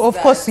maid? Of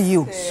course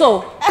you.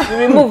 So you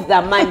remove the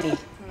money.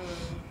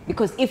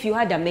 Because if you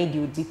had a maid,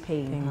 you would be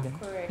paying her.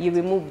 You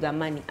remove the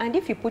money. And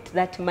if you put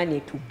that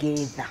money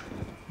together,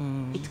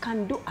 it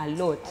can do a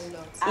lot.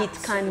 It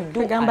can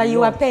do a lot.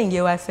 You are paying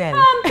yourself.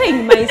 I'm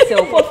paying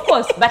myself, of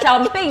course. But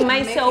I'm paying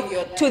myself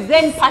to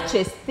then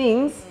purchase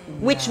things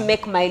which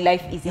make my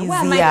life easier.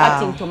 Why am I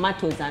cutting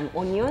tomatoes and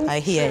onions? I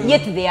hear you.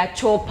 Yet they are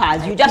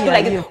choppers. You just do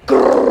like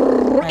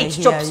it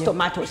chops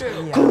tomatoes.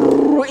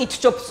 It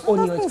chops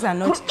onions. Things are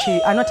not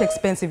cheap, are not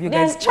expensive, you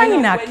guys.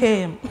 China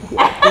came.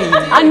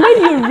 And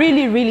when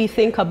you really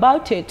think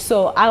about it,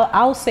 so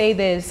I'll say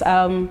this,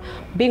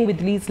 being with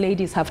these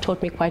ladies have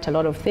taught me quite a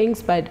lot of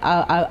things, but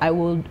I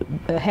will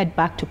head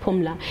back to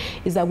Pumla,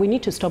 is that we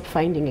need to stop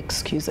finding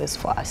excuses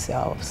for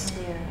ourselves.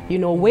 You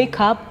know, wake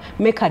up,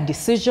 make a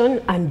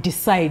decision and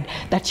decide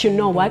that, you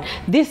know what,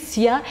 this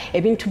year,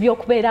 even to be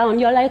and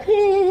you're like,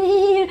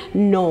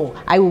 no,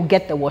 I will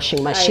get the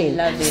washing machine.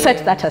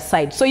 Set that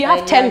aside. So you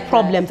have 10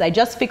 problems. I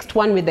just fixed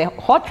one with the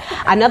hot,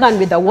 another one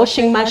with the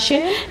washing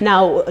machine.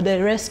 Now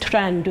the rest,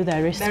 try and do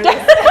the rest. And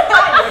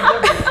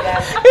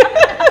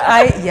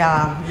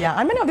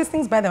many of these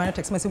things, by the way, are not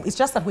expensive. It's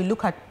just that we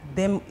look at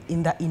them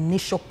in the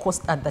initial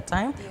cost at the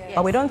time,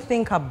 but we don't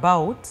think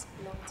about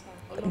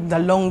the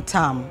long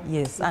term.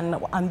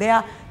 And they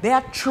are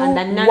true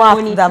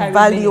worth, the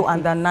value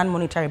and the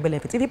non-monetary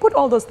benefits. If you put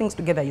all those things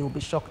together, you'll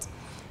be shocked.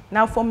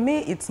 Now, for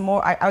me, it's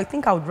more, I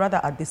think I would rather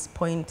at this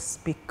point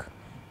speak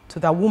to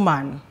the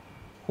woman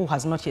who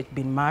has not yet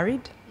been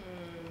married.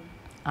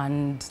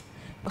 And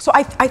so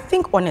I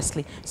think,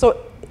 honestly, so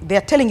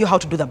they're telling you how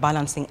to do the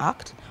balancing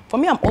act. For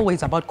me, I'm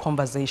always about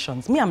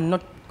conversations. I'm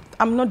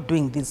not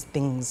doing these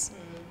things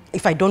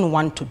if I don't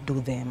want to do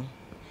them.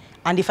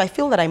 And if I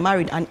feel that I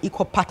married an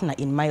equal partner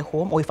in my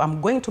home, or if I'm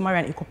going to marry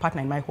an equal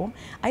partner in my home,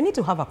 I need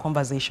to have a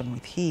conversation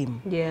with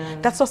him.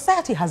 That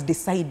society has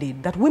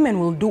decided that women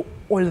will do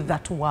all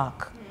that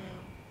work.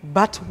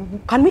 But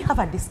can we have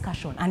a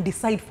discussion and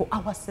decide for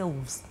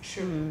ourselves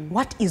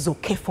what is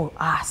okay for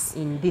us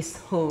in this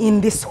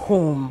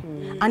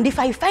home? And if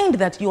I find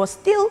that you are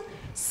still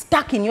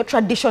stuck in your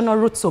traditional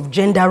roots of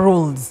gender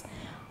roles,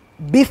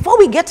 before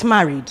we get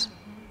married,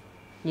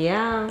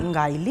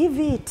 I leave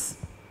it.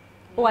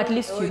 Or at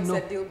least you know.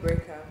 It's a deal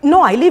breaker.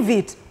 No, I leave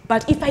it.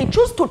 But if I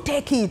choose to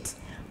take it,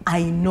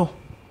 I know.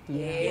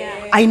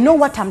 I know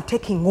what I'm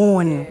taking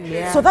on.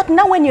 So that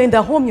now when you're in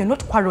the home, you're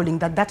not quarreling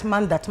that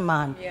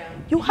man.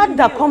 You had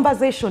that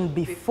conversation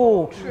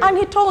before. And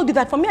he told you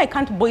that for me, I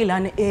can't boil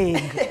an egg.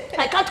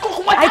 I can't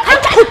cook. I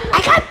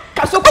can't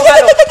to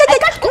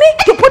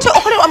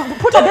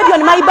put a baby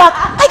on my back.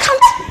 I can't.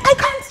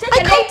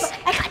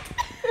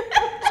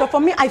 So for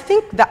me, I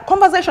think that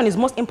conversation is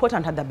most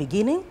important at the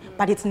beginning,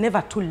 but it's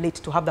never too late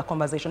to have the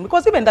conversation,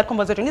 because even that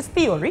conversation is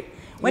theory.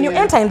 When you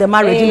enter in the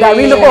marriage, in the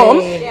real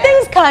home,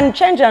 things can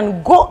change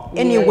and go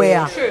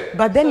anywhere.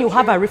 But then you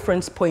have a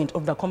reference point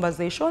of the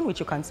conversation, which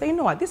you can say,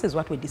 no, this is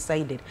what we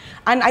decided.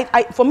 And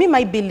for me,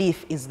 my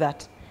belief is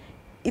that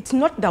it's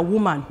not the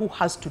woman who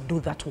has to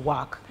do that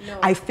work.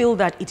 I feel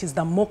that it is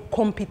the more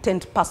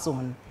competent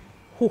person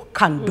who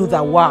can do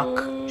the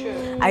work.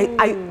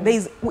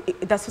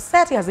 The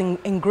society has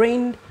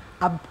ingrained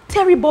a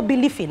terrible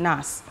belief in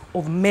us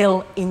of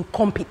male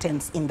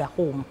incompetence in the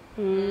home.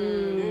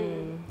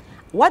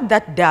 What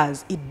that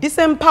does, it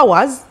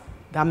disempowers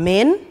the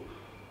men,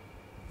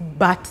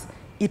 but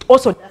it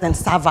also doesn't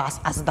serve us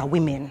as the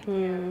women.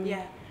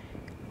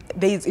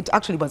 It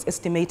actually was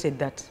estimated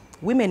that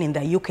women in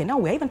the UK, now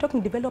we're even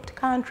talking developed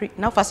country,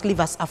 now first leave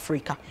us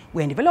Africa.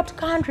 We're in developed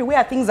country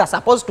where things are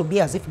supposed to be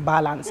as if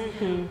balanced.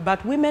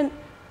 But women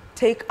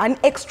take an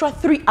extra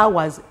 3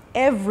 hours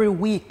every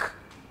week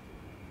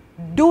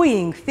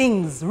doing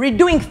things,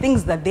 redoing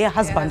things that their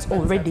husbands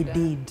already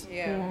did.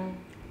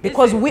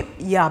 Because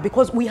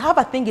we have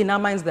a thing in our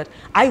minds that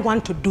I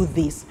want to do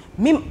this.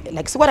 Me,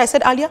 like see what I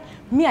said earlier?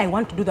 Me, I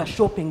want to do the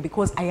shopping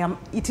because I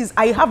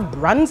have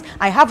brands,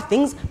 I have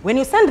things. When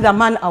you send the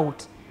man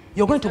out,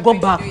 you're going to go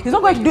back. He's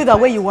not going to do it the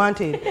way you want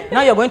it.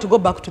 Now you're going to go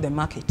back to the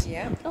market,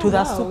 to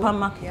the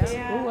supermarket,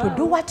 to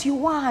do what you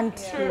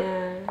want.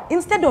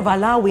 Instead of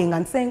allowing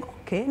and saying,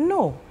 okay,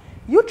 no,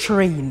 you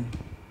train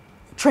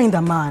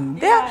the man.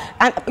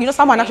 And you know,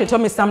 someone actually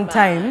told me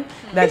sometime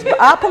that,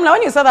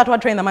 when you say that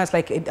word, train the man, it's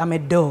like, I'm a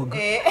dog.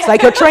 It's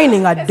like you're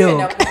training a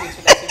dog.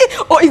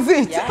 Oh, is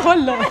it? Oh,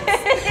 Lord.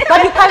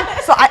 But you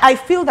can't, so I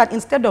feel that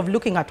instead of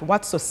looking at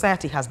what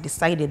society has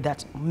decided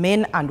that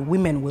men and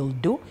women will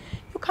do,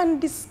 you can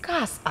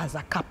discuss as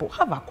a couple,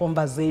 have a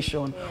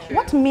conversation. Yeah.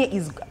 What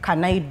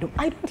can I do?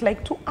 I don't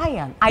like to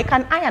iron. I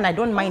can iron, I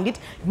don't mind it.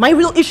 My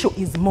real issue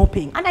is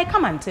mopping. And I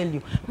come and tell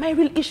you, my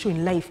real issue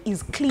in life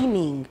is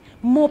cleaning,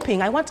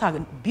 mopping. I want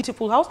a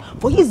beautiful house.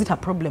 For you, is it a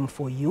problem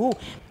for you?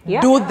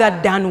 Yeah. Do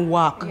that done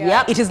work.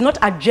 Yeah. It is not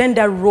a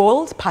gender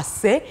role per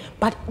se,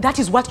 but that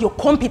is what you're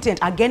competent.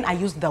 Again, I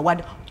use the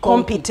word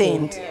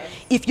competent. Yes.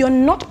 If you're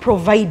not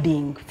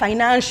providing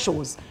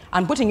financials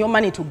and putting your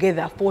money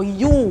together for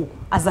you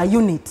as a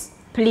unit,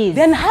 please,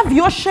 then have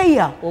your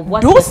share.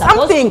 Do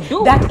something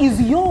that is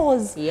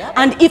yours. Yeah.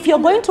 And if you're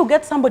going to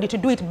get somebody to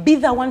do it, be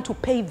the one to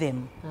pay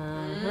them.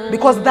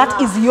 Because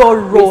that is your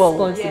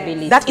role.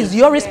 Responsibility. That is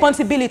your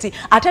responsibility.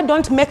 Ate,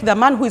 don't make the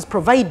man who is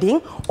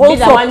providing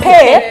also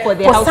pay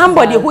for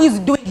somebody who is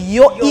doing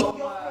your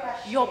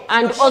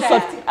and also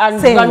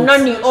the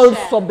nanny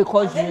also,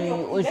 because you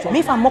also. Me,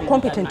 if I'm more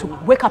competent to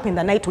wake up in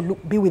the night to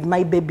be with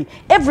my baby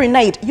every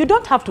night, you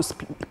don't have to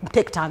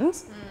take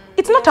turns.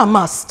 It's not a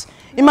must.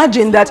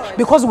 Imagine that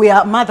because we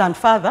are mother and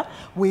father,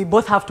 we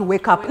both have to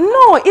wake up.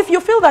 No, if you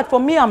feel that for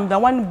me, I'm the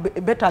one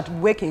better at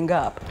waking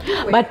up.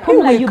 But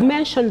Pamela, you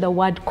mentioned the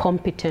word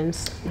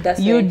competence.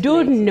 You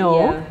do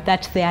know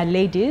that there are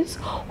ladies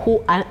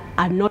who are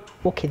not,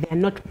 okay, they are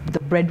not the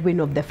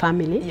breadwinner of the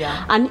family.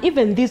 Yeah. And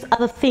even these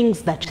other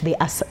things that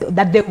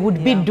they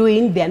would be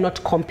doing, they are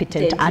not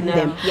competent at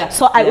them. Yeah.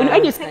 So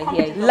when you say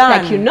competent,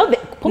 like, you know,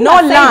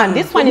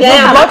 this one is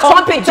not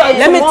competent.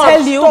 Let me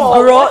tell you,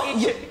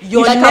 bro,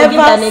 you're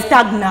never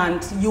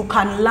stagnant. You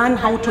can learn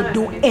how to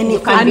do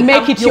anything. And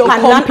make it your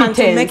competence.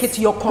 Make it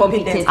your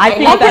competence. I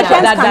think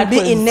competence can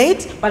be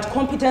innate, but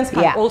competence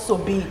can also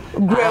be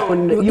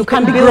grown. You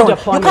can be grown.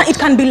 It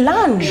can be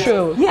learned.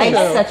 True. Yes. I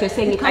know that you're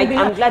saying it.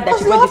 I'm glad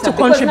that you brought this up,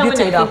 because now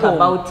when I think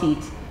about it,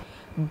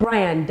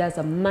 Brian does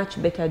a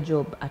much better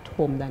job at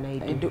home than I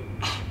do.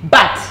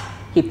 But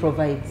he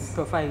provides.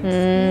 So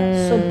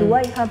do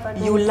I have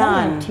an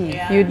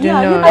alternative? You do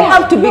not. I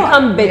have to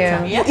become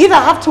better. You either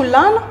have to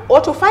learn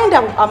or to find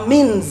a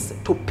means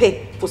to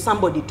pay for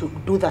somebody to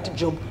do that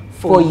job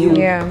for you.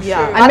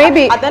 And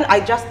maybe then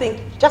I just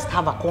think, just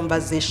have a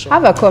conversation.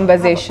 Have a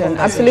conversation,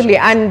 absolutely.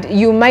 And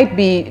you might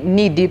be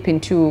knee deep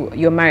into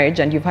your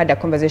marriage and you've had a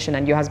conversation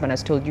and your husband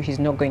has told you he's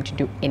not going to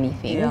do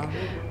anything.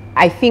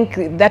 I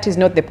think that is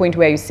not the point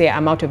where you say,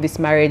 I'm out of this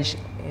marriage.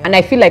 And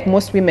I feel like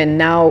most women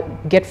now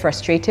get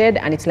frustrated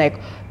and it's like,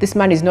 this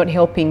man is not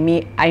helping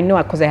me. I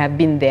know because I have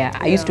been there.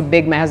 I used to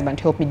beg my husband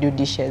to help me do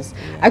dishes.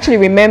 I actually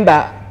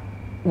remember,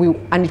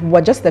 and it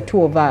was just the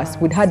two of us.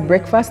 We'd had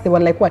breakfast. There were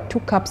like, what, 2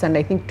 cups and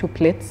I think 2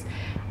 plates.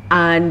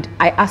 And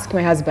I asked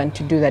my husband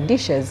to do the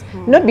dishes.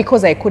 Not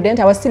because I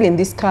couldn't. I was still in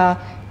this car.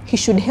 He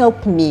should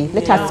help me.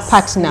 Let us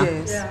partner.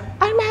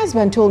 And my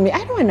husband told me, I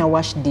don't want to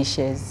wash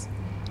dishes.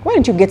 Why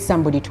don't you get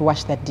somebody to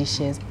wash the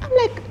dishes? I'm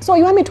like, so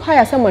you want me to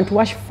hire someone to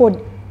wash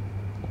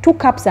 2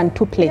 cups and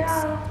 2 plates.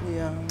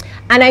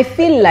 And I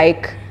feel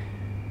like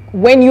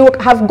when you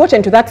have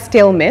gotten to that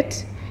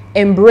stalemate,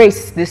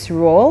 embrace this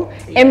role.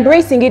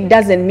 Embracing it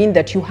doesn't mean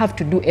that you have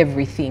to do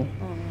everything.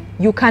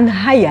 You can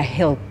hire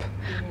help.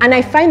 And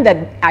I find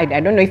that, I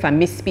don't know if I'm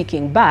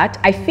misspeaking, but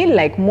I feel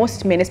like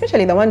most men,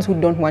 especially the ones who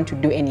don't want to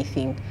do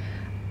anything,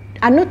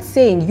 I'm not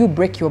saying you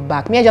break your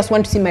back. Me, I just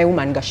want to see my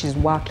woman because she's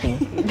working.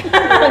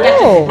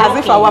 No. As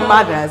if our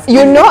mothers.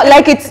 You know,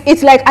 like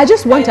it's like, I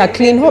just want a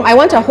clean home. I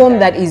want a home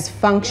that is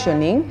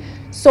functioning.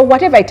 So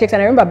whatever it takes,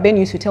 and I remember Ben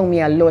used to tell me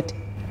a lot,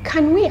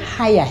 can we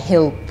hire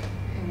help?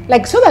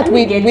 Like, so that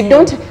we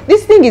don't,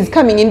 this thing is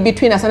coming in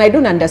between us and I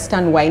don't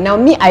understand why. Now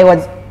me, I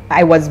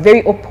was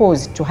very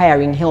opposed to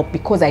hiring help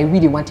because I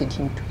really wanted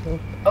him to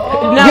help.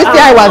 This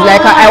year I was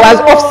like, I was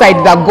offside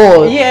the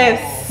goal.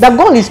 Yes. The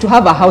goal is to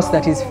have a house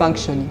that is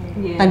functioning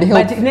and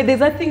help. But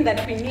there's a thing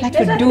that we need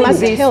to do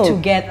this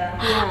together.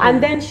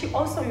 And then she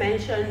also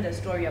mentioned the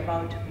story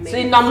about maids. So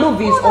in the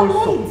movies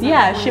also.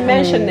 Yeah, she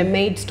mentioned the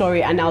maid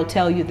story, and I'll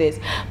tell you this.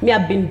 Me,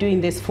 I've been doing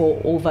this for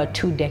over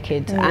 2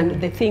 decades, and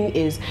the thing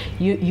is,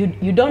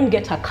 you don't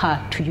get a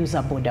car to use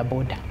a boda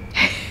boda.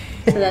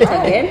 Say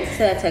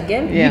that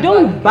again. You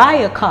don't buy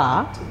a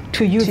car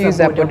to use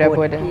a boda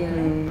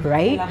boda.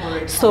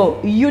 Right?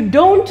 So you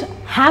don't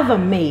have a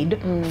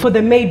maid for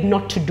the maid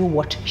not to do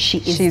what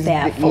she's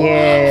there for.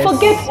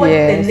 Forget what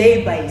the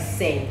neighbor is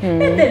saying.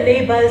 Let the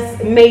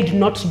neighbor's maid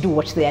not do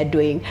what they are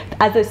doing.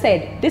 As I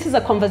said, this is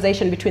a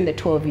conversation between the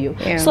 2 of you.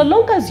 So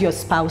long as your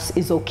spouse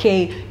is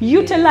okay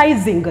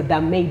utilizing the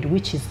maid,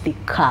 which is the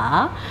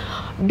car,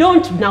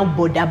 don't now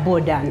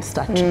boda and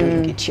start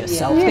doing it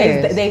yourself.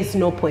 There is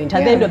no point.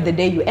 At the end of the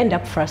day, you end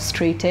up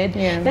frustrated.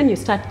 Then you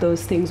start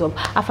those things of,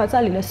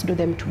 afadhali, let's do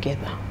them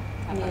together.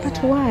 But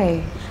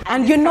why?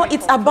 And you know,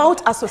 it's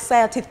about a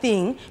society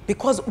thing,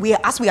 because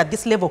as we are at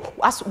this level,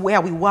 as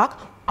where we work,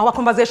 our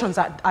conversations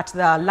at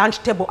the lunch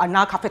table and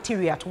our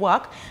cafeteria at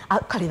work, I'll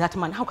carry that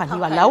man, how can you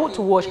allow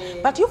to wash?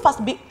 But you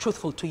first be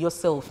truthful to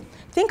yourself.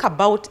 Think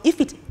about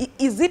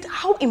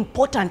how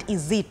important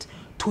is it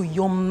to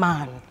your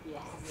man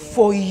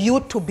for you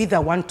to be the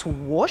one to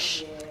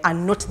wash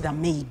and not the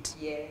maid.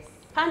 Yes.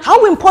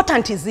 How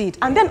important is it?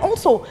 And then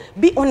also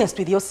be honest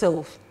with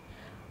yourself.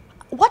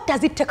 What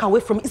does it take away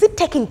from? Is it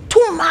taking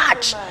too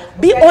much?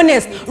 Be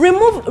honest.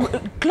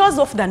 Close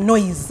off the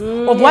noise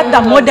of what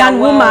the modern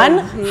woman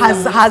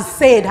has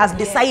said, has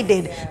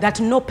decided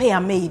that no pay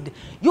a maid.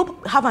 You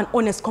have an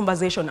honest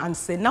conversation and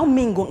say, now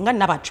mingo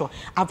nganabacho.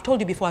 I've told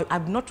you before,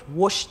 I've not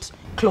washed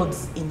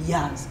clothes in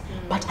years,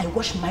 but I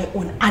wash my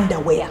own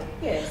underwear.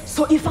 Yes.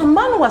 So if a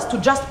man was to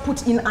just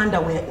put in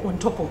underwear on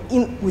top of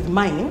with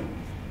mine,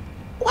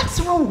 what's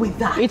wrong with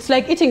that? It's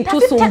like eating two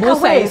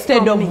sumbusa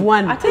instead of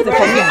one. I find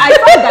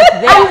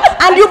that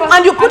there.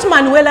 And you put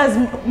Manuela's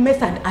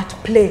method at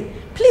play.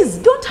 Please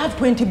don't have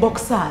 20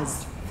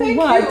 boxers. For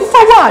what?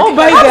 Oh,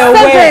 by the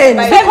way,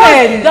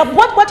 because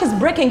what is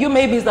breaking you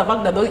maybe is the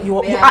fact that I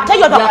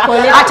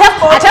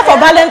tell for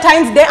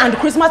Valentine's Day and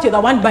Christmas you're the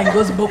one buying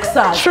those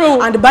boxers.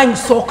 True. And buying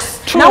socks.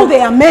 True. Now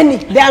there are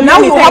many. Now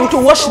you have to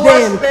wash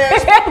them.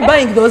 Stop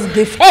buying those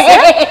gifts.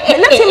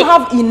 Let him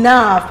have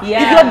enough.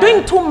 Yeah. If you're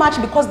doing too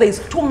much because there is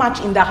too much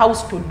in the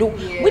house to do,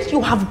 which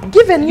you have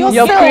given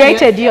yourself. You've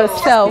created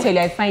yourself.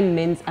 I find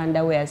men's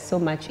underwear so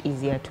much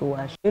easier to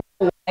wash. You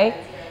know why?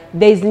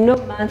 There is no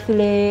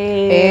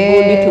monthly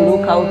body to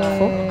look out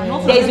for.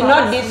 There is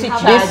no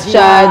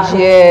discharge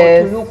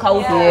yes. to look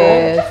out for.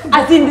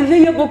 As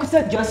in the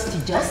boxer, just.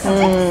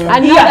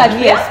 And now that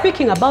we are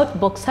speaking about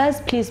boxers,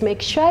 please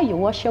make sure you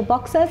wash your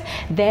boxers.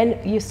 Then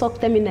you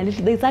soak them in a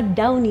little. There's that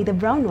Downy, the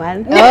brown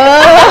one. It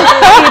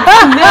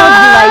smells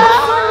like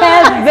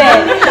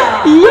heaven.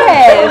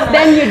 Yes.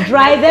 Then you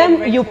dry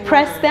them, you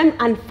press them,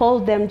 and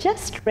fold them,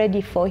 just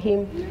ready for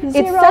him.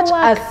 It's such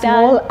a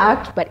small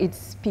act, but it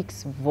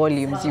speaks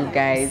volumes, you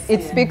guys.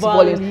 It speaks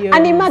volumes.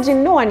 And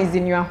imagine no one is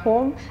in your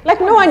home. Like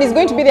no one is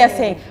going to be there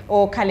saying,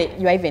 oh, Kale,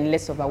 you are even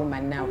less of a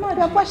woman now.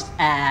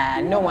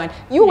 No one.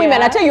 You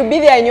women, I tell you, be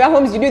there in your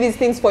homes, you do these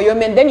things for your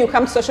men, then you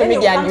come to social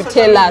media and you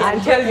tell us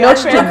not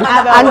to do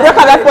and break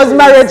other people's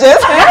marriages.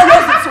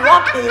 It's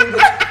working.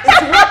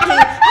 It's working.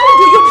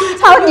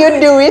 How do you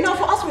do it? Now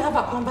for us, we have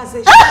a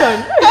conversation.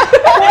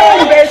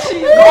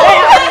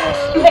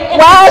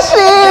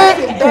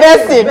 Washi,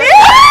 Bessie.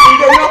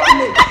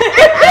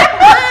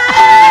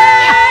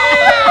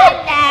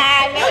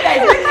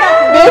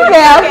 Be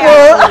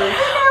careful.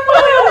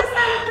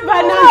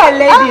 But now,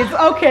 ladies,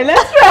 okay,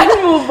 let's try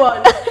and move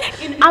on.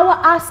 In our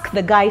Ask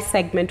the Guy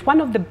segment, one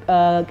of the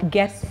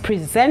guests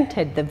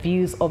presented the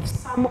views of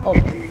some of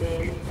the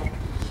men that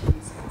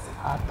choose as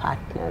our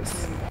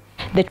partners.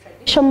 The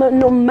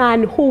traditional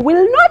man who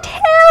will not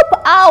help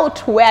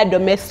out where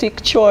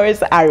domestic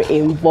chores are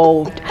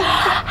involved.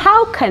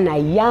 How can a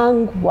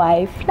young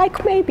wife,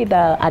 like maybe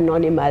the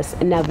anonymous,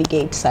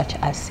 navigate such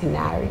a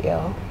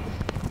scenario?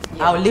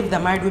 I'll leave the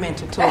married women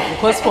to talk,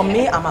 because for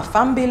me, I'm a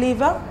firm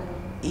believer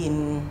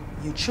in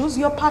you choose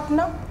your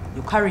partner,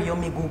 you carry your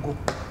migugu.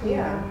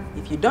 Yeah.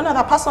 If you don't know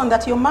the person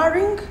that you're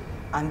marrying,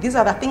 and these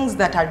are the things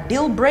that are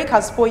deal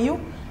breakers for you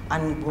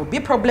and will be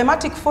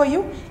problematic for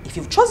you, if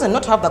you've chosen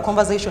not to have the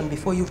conversation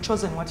before, you've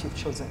chosen what you've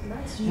chosen.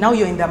 Now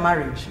you're in the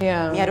marriage.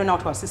 Yeah. Me, I don't know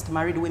how to assist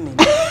married women.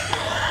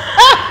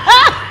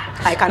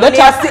 I can only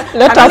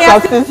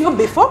assist you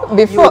before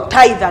you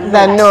tie the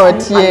knot.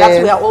 Yes. And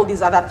that's where all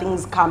these other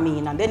things come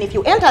in. And then if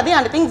you enter there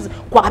and things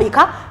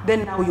kwarika,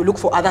 then now you look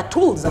for other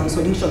tools and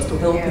solutions to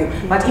help you.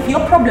 But if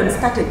your problem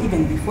started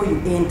even before you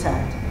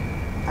entered,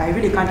 I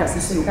really can't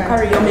assist you.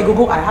 Carry your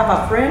migugu. I have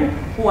a friend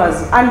who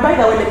was, and by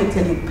the way, let me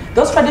tell you,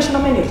 those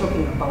traditional men you're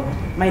talking about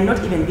might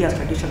not even be as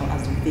traditional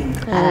as you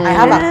think. I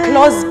have a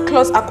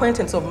close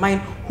acquaintance of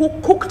mine who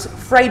cooked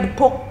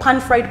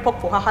pan-fried pork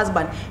for her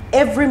husband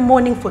every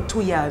morning for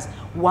 2 years.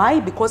 Why?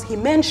 Because he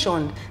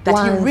mentioned that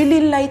he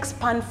really likes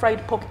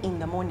pan-fried pork in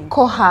the morning.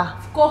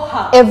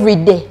 Koha. Every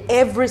day.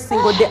 Every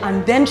single day.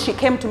 And then she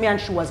came to me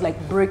and she was like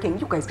breaking.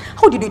 You guys,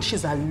 how did you do it?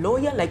 She's a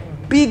lawyer, like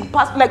big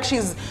person, like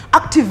she's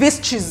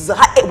activist, she's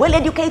well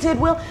educated,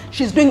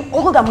 she's doing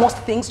all the most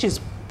things. She's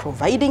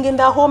providing in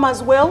their home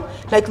as well.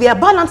 Like they are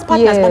balanced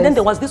partners. Yes. And then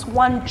there was this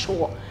one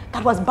chore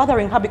that was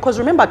bothering her, because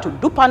remember, to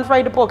do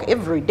pan-fried pork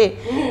every day,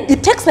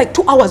 it takes like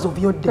 2 hours of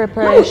your day.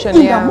 Preparation,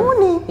 in the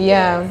morning.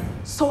 Yeah.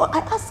 So I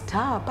asked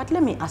her, but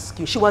let me ask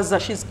you,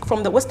 she's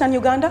from the Western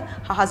Uganda,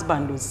 her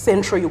husband was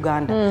Central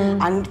Uganda.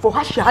 And for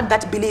her, she had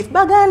that belief,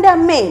 Baganda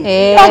men,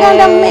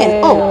 Baganda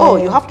men. Oh,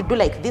 you have to do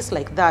like this,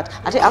 like that.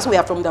 I think as we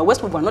are from the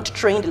West, we were not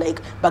trained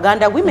like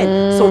Baganda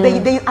women. So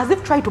they as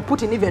if try to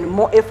put in even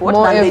more effort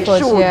than they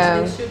should.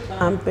 Yeah.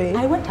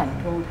 I went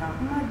and told her,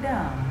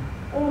 Madam,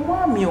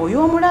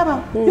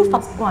 you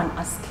first go and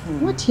ask him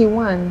what he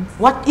wants.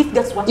 What if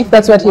that's what he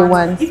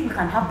wants? If we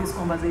can have this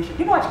conversation.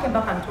 You know what she came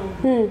back and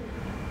told me?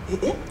 I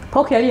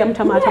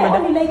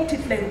only liked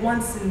it like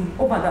once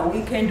over the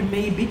weekend,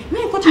 maybe.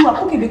 I thought you were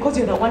cooking because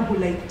you're the one who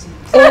liked it.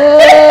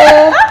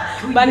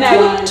 But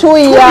 2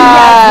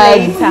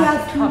 years.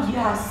 2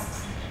 years.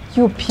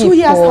 You people. 2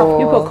 years have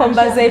people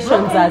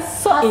conversations are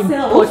so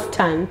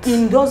important.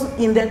 In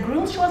the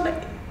grills, she was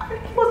like,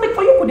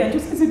 for you, couldn't you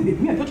sit with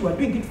me? I thought you were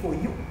doing it for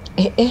you.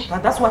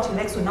 But that's what you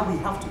like, so now we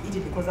have to eat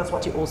it because that's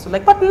what you also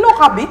like. But no,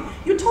 hubby,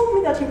 you told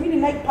me that you really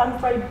like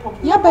pan-fried pork.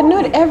 Yeah, but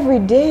not every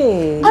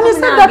day. And you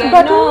said that,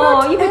 but no,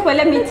 not you people,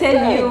 let me every tell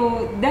day.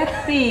 you,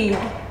 that thing,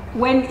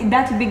 when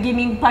that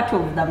beginning part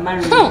of the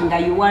marriage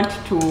that you want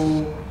to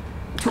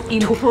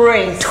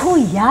impress. 2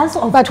 years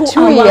of But 2 2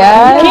 hours. years?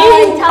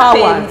 It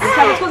happens.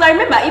 Because I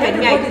remember even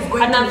me,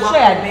 and I've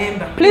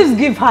shared. Please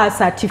give her a And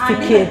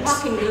certificate. even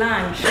packing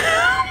lunch.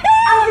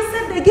 And he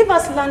said they give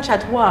us lunch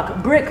at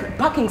work, break,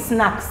 packing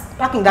snacks,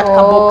 packing that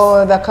kabox.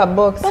 Oh, the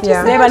kabox, But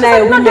yeah. he said, Never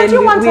 "No, women, don't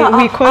you want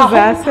we cause home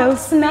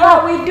ourselves. snack?"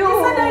 Yeah, we do.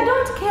 He said, I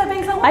don't care.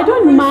 There is a I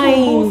don't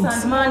mind.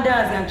 and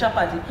mandas and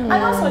chapati. I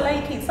also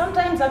like it.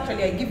 Sometimes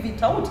actually I give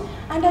it out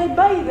and I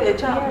buy the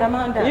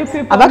mandas. You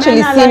people, I've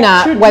actually men are seen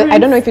like a, well, I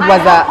don't know if it was I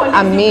have a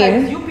colleagues, you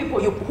guys, meme. You people,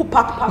 who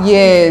pack.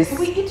 Yes,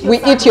 We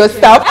eat your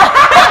stuff.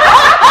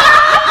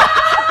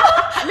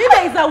 Lida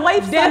is a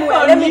wife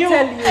somewhere, let me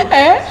tell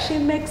you. She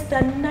makes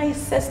the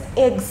nicest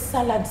egg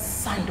salad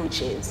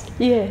sandwiches.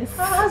 Yes.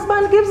 Her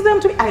husband gives them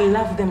to me. I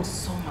love them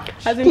so much.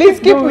 As in, Please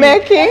keep going.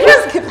 making.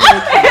 Because he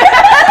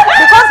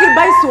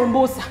buys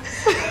sombosa.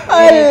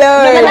 I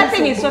love it. Another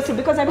thing is so true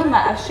because I remember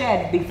I've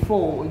shared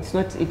before. It's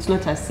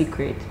not a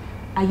secret.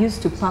 I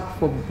used to pack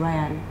for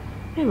Brian.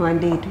 And one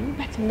day,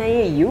 but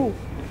you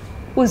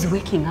was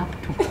waking up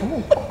to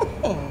cook.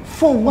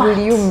 For what?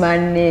 Will you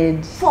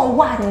manage? For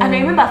what? And I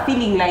remember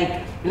feeling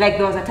like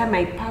there was a time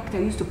I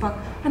used to pack,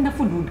 and the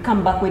food would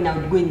come back when I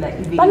would go in the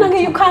evening. But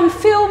Nange, you can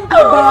feel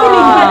I was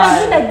feeling bad.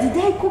 I was like,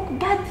 did I cook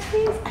bad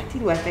things? I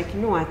think it was like,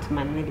 you know what,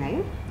 man, we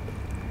like.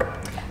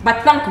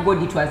 But thank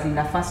God it was in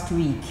the first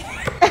week.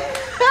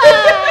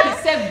 He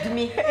saved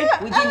me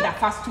within the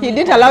first week. He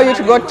didn't allow you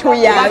to go 2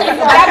 years.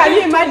 Can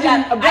you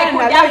imagine Brian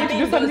allow you to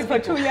do something for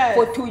 2 years?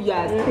 For 2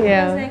 years.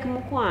 Yeah. I was like,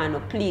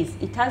 Mukwano, please,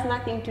 it has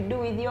nothing to do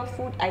with your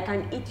food. I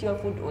can eat your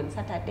food on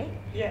Saturday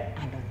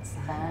and on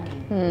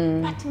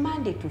Sunday. But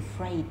Monday to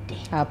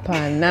Friday.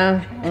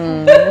 Hapana.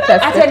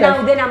 After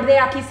now, then I'm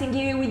there kissing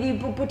you with you,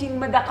 putting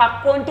the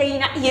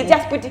container.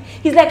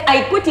 He's like,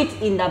 I put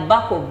it in the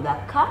back of the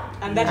car.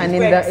 And that And is in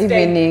where the it stays.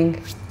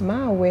 evening,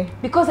 Mawe.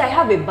 Because I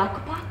have a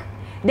backpack.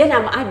 Then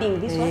I'm adding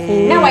this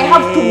one. Now I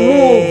have to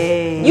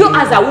move. You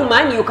as a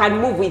woman, you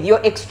can move with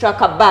your extra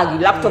bag,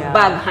 your laptop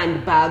bag,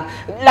 handbag,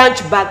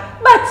 lunch bag.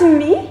 But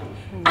me,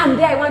 I'm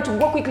there, I want to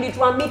go quickly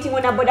to a meeting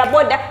on a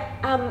border.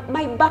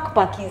 My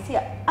backpack is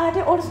here. Are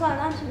they also a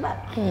lunch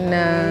bag?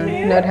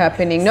 No, not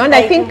happening. No, and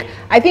I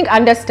think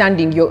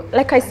understanding your,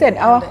 like I said,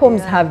 our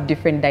homes have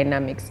different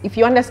dynamics. If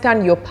you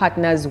understand your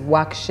partner's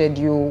work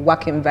schedule,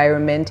 work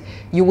environment,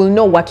 you will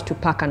know what to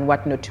pack and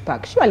what not to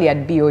pack. Surely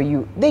at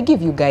BOU, they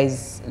give you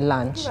guys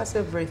lunch. That's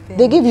everything.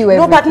 They give you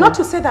everything. No, but not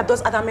to say that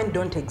those other men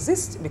don't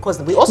exist,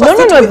 because we also No,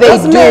 sit no, with they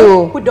those do.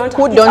 men who don't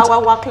Who eat don't-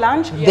 our work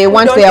lunch. They who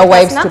want don't their eat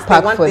wives snacks, to they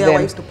pack want for their them.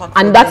 wives to pack for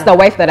And that's them. the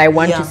wife that I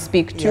want to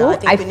speak to. Yeah, I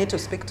think we need to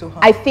speak to her.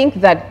 I think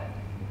that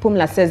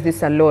Pumla says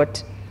this a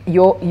lot.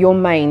 Your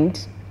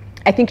mind,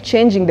 I think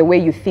changing the way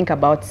you think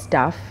about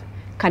stuff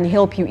can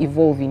help you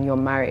evolve in your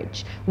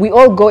marriage. We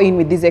all go in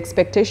with these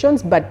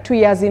expectations, but 2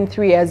 years in,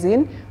 3 years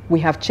in, we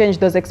have changed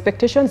those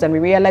expectations and we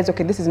realize,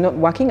 okay, this is not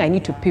working, I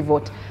need to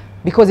pivot.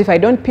 Because if I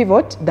don't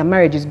pivot, the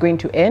marriage is going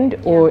to end,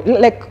 or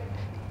like,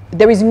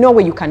 there is no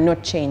way you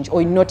cannot change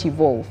or not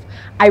evolve.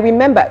 I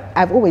remember,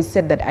 I've always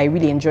said that I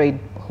really enjoyed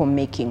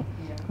homemaking.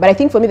 But I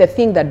think for me, the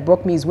thing that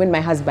broke me is when my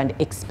husband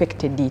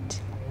expected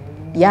it.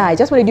 Yeah, I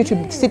just wanted you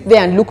to sit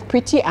there and look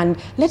pretty and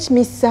let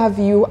me serve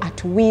you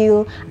at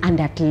will and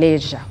at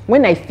leisure,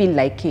 when I feel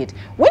like it.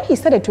 When he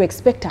started to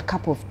expect a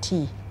cup of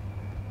tea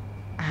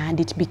and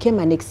it became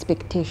an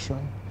expectation,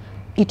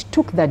 it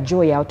took the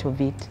joy out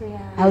of it.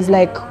 I was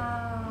like,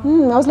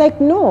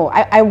 no,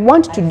 I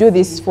want to do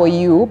this for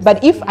you,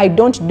 but if I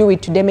don't do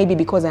it today, maybe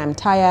because I'm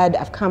tired,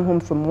 I've come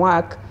home from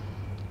work,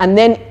 and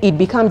then it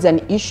becomes an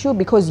issue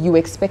because you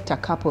expect a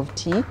cup of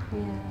tea,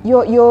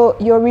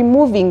 you're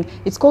removing,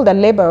 it's called a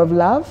labor of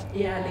love.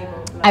 Yeah, labor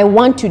of love. I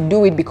want to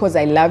do it because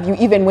I love you,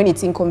 even when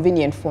it's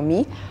inconvenient for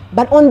me.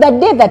 But on the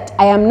day that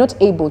I am not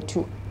able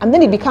to, and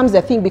then it becomes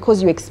a thing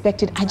because you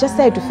expect it, I just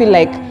started to feel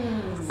like,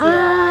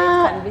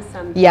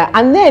 yeah.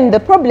 And then the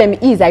problem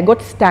is I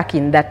got stuck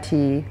in that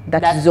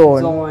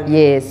zone.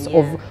 Yes,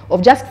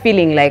 of just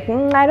feeling like,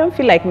 I don't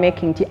feel like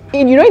making tea.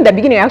 And you know, in the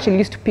beginning, I actually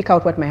used to pick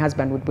out what my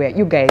husband would wear.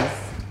 You guys.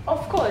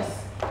 Of course.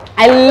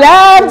 I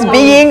loved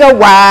being a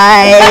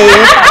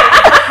wife.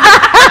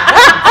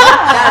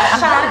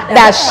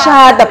 The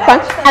shirt, the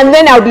pants, and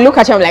then I would look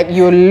at him like,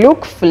 you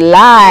look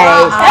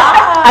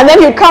fly. And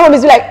then he'd come home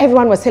and be like,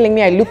 everyone was telling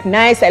me I look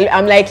nice.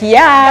 I'm like,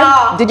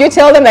 yeah. Did you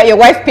tell them that your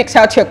wife picked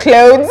out your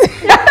clothes?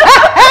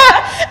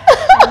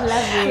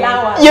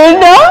 You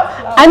know?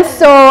 And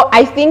so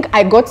I think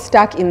I got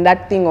stuck in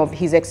that thing of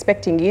he's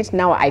expecting it.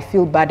 Now I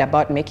feel bad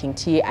about making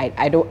tea.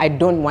 I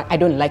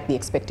don't like the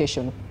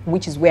expectation,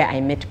 which is where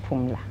I met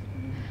Pumla.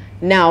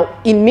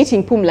 Now, in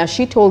meeting Pumla,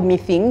 she told me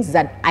things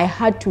that I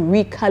had to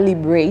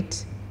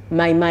recalibrate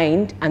my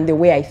mind and the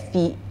way I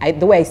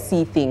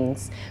see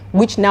things,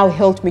 which now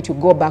helped me to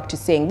go back to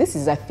saying, this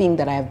is a thing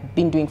that I have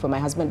been doing for my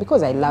husband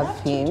because I love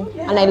him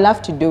and I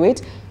love to do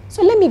it.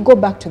 So let me go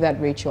back to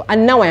that Rachel.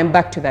 And now I am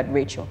back to that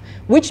Rachel,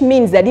 which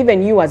means that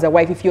even you as a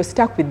wife, if you're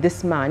stuck with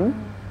this man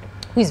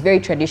who is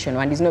very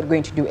traditional and is not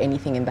going to do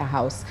anything in the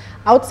house,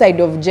 outside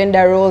of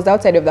gender roles,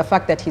 outside of the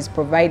fact that he's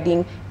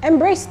providing,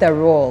 embrace the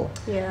role.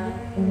 Yeah.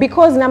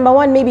 Because number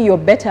one, maybe you're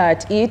better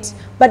at it,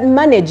 but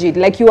manage it.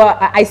 Like you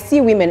are, I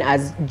see women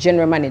as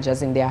general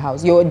managers in their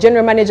house. You're a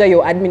general manager,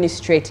 you're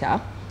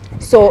administrator.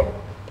 So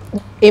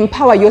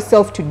empower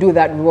yourself to do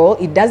that role.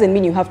 It doesn't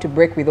mean you have to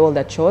break with all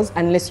the chores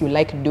unless you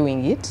like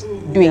doing it,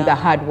 doing the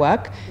hard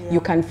work.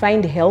 You can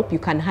find help, you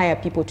can hire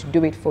people to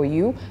do it for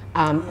you,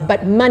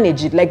 but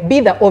manage it, like be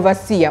the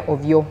overseer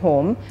of your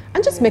home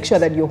and just make sure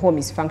that your home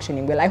is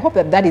functioning well. I hope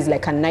that that is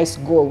like a nice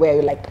goal where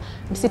you're like,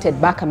 I'm seated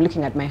back, I'm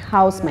looking at my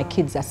house, my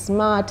kids are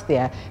smart,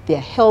 they're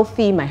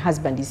healthy, my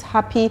husband is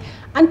happy,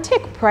 and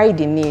take pride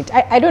in it.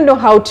 I don't know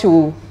how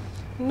to...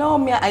 No,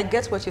 Mia, I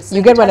get what you're saying.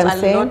 You get what I'm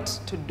saying? It has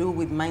a lot to do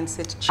with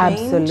mindset change.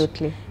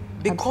 Absolutely.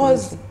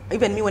 Because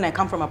even me, when I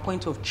come from a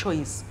point of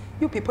choice,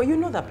 you people, you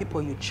know the people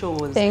you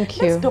chose. Thank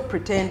you. Let's stop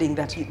pretending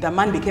that the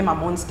man became a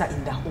monster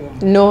in the home.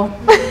 No.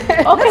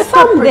 Okay,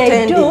 some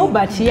they do,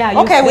 but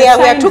yeah. Okay, we are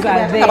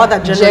talking about the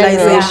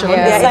generalization.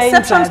 There are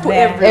exceptions to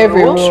every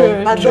rule,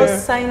 but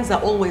those signs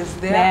are always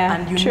there,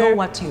 and you know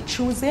what you're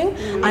choosing,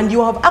 and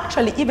you have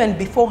actually, even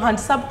beforehand,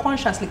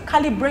 subconsciously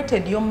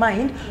calibrated your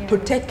mind to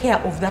take care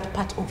of that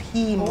part of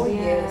him. Oh,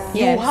 yes.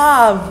 You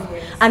have.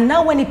 Yes. And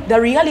now when the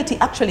reality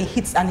actually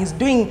hits and he's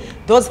doing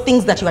those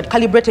things that you had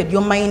calibrated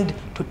your mind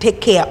to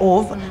take care of,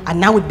 and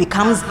now it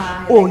becomes,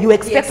 oh, you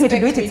expect me to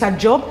do it, it's a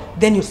job,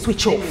 then you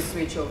switch off.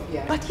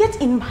 But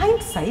yet in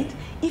hindsight,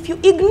 if you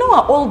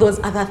ignore all those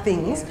other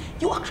things,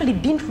 you actually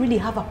didn't really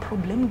have a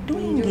problem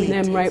doing it.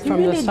 Them right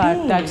from the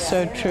start. That's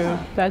so true.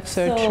 That's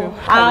so true.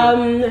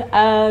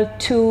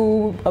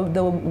 To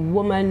the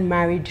woman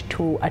married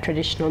to a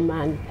traditional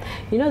man,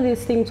 you know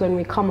these things when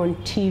we come on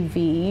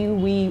TV,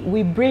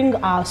 we bring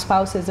our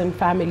spouses and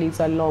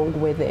families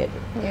along with it.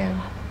 Yeah.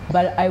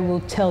 But I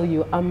will tell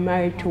you, I'm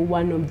married to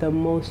one of the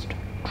most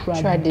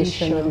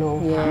traditional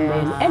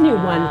men.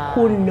 Anyone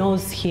who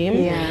knows him,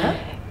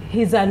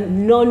 he's a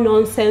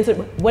no-nonsense.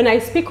 When I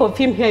speak of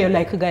him here, you're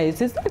like,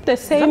 guys, is that the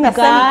same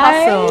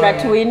guy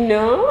that we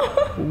know?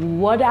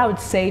 What I would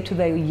say to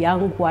the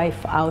young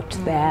wife out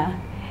there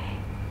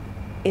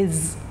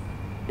is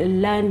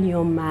learn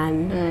your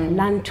man,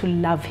 learn to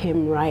love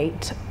him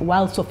right,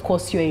 whilst of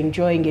course you're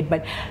enjoying it,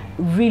 but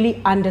really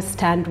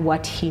understand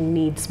what he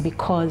needs,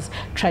 because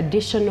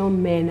traditional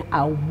men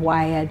are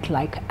wired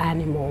like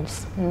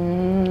animals.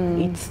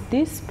 It's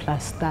this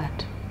plus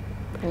that.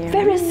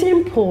 Very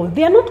simple.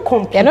 They are not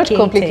complicated. They're not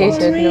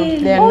complicated. Really?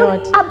 No, they are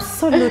not.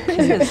 Absolutely.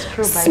 This is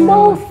true.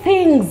 Small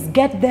things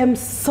get them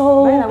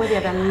so. By the way,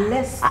 they are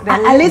less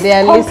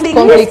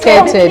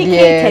complicated.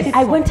 Yes.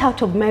 I went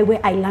out of my way.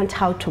 I learned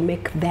how to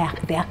make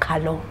their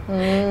color.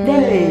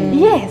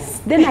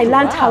 Then I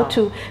learned how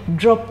to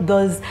drop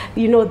those.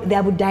 You know, they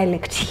would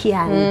dialect here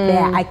and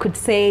there. I could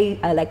say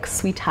like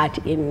sweetheart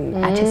in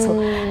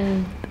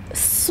Atiso.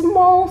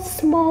 Small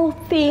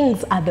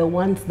things are the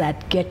ones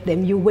that get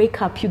them. You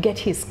wake up, you get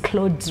his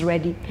clothes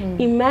ready.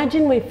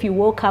 Imagine if you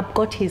woke up,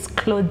 got his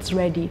clothes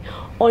ready.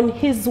 On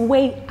his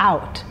way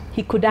out,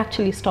 he could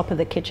actually stop at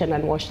the kitchen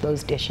and wash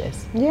those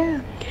dishes. Yeah.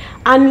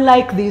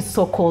 Unlike these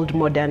so-called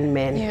modern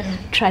men,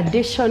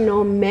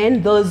 traditional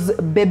men, those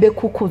baby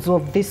cuckoos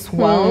of this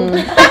world,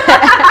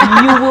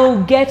 you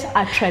will get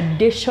a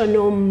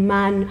traditional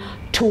man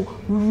to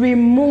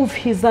remove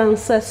his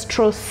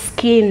ancestral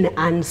skin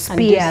and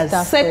spears,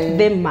 set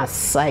them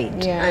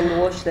aside.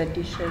 And wash the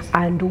dishes.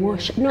 And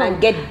wash,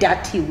 and get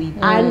dirty with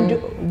them. And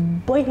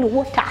boil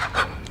water.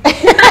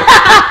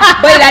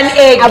 Boil an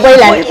egg.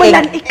 Boil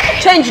an egg.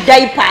 Change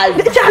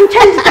diapers. Change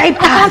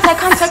diapers. I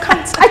can't.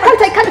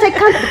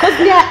 Because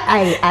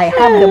I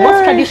have the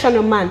most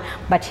traditional man,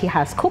 but he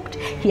has cooked,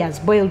 he has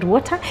boiled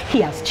water,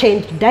 he has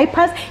changed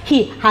diapers,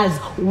 he has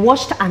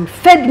washed and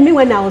fed me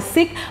when I was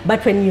sick.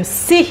 But when you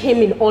see him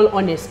in all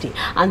honesty,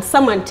 and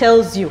someone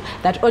tells you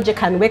that Oje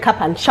can wake up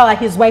and shower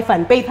his wife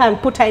and bathe her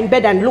and put her in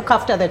bed and look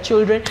after the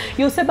children,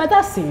 you'll say, but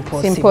that's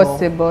impossible. It's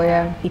impossible,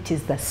 yeah. It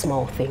is the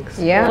small things.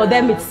 Yeah. For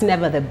them, it's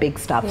never the big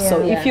stuff.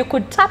 So if you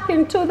could tap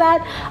into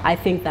that, I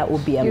think that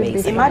would be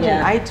amazing.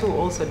 Imagine I too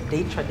also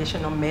date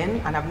traditional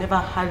men, and I've never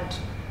had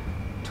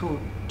to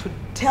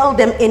tell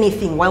them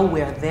anything while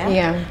we're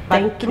there.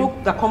 But through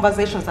the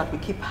conversations that we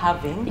keep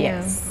having,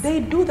 they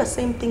do the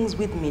same things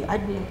with me.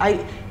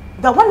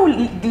 The one who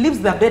leaves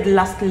the bed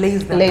last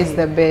lays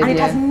the bed. And it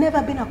has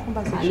never been a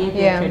conversation.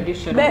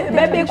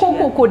 Baby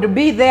Kuku could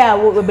be there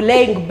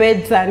laying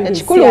beds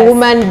and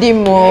woman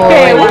demon.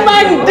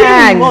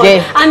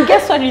 And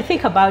guess what you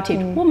think about it?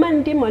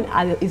 Woman demon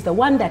is the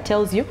one that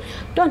tells you,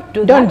 don't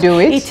do Don't do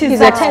it. It is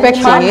He's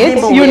expecting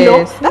it. You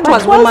know. That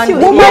was woman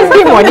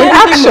demon in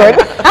action.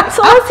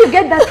 So once you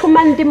get that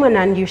woman demon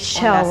and you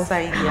shell,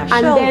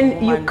 and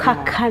then you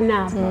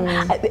kakana.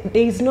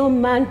 There is no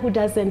man who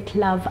doesn't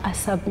love a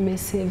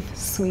submissive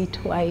sweet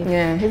wife.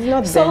 Yeah, he's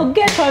not So there.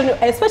 get on,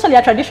 especially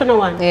a traditional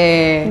one.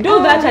 Yeah.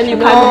 Do that and you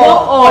can go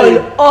all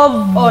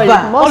over.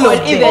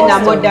 Even the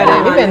modern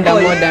man. Even the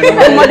modern Even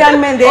man.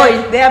 modern men,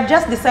 they have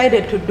just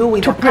decided to do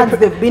with the cards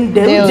they've been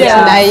dealt.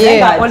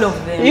 All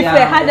of them. If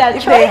they had a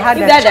choice. They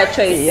had a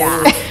choice.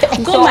 Yeah.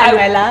 Go, So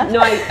Manuela.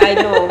 I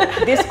know.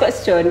 This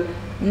question,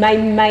 my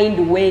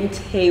mind went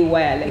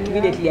haywire. Like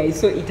immediately I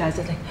saw it, I was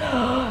just like,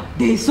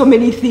 there's so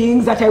many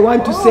things that I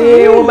want to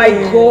say. Oh my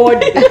God.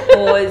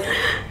 Because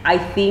I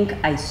think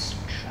I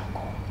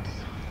struggled.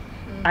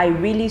 I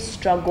really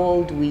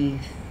struggled with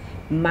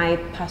my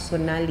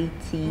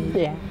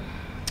personality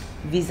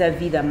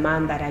vis-a-vis the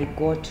man that I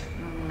got,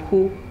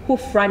 who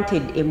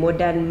fronted a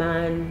modern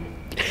man.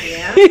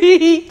 Yeah.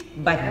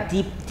 But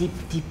deep.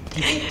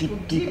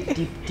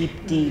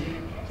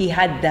 He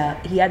had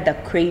the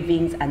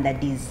cravings and the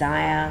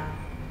desire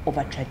of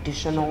a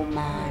traditional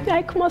man.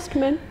 Like most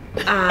men.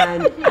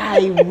 And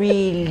I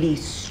really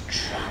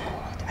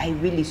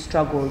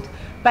struggled.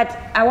 But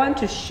I want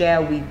to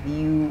share with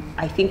you,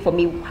 I think for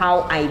me,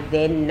 how I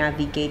then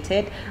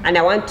navigated. And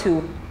I want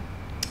to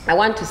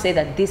say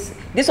that this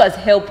was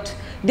helped.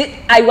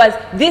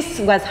 This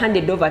was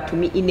handed over to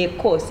me in a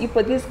course. You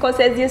put these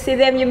courses, you see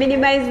them, you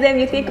minimize them,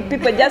 you think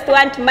people just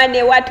want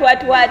money, what.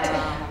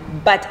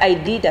 But I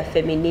did a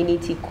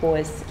femininity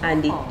course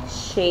and it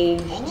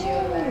changed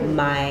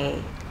my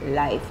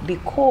life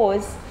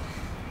because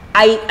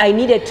I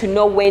needed to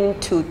know when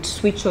to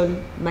switch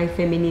on my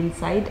feminine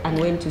side and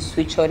when to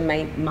switch on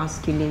my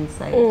masculine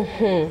side.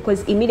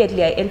 Because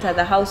immediately I enter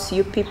the house,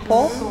 you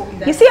people,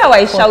 you see how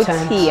I shout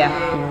here?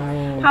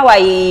 How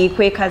I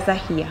kwekaza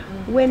here?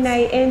 When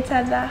I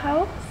enter the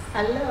house,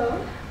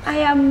 hello, I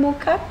am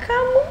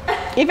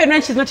Mukakamu. Even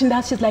when she's not in the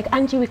house, she's like,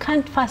 Angie, we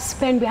can't first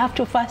spend, we have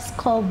to first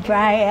call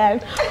Brian.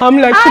 I'm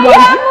like,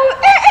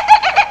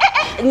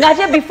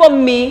 Ngaje before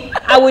me,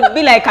 I would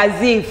be like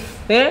as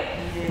if,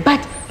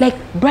 but like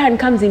Brian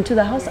comes into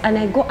the house and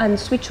I go and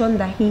switch on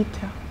the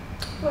heater.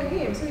 For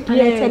him, so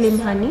and I tell him,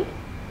 honey,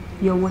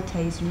 your water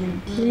is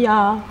ready.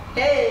 Yeah.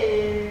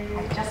 Hey.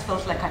 I just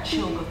felt like a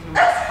chill go through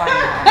my spine.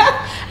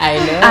 I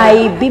know.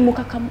 I be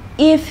Mukakamu.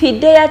 If he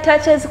dare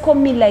touches, call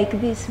me like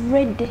this,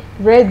 ready.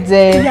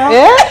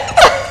 Yeah.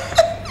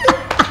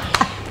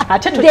 I'm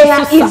telling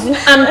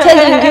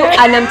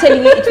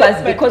you, it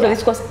was because of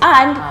this course.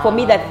 And for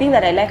me, the thing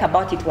that I like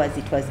about it was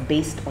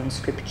based on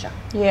scripture.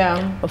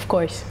 Yeah, of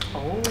course.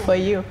 For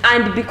you.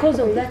 And because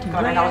of that,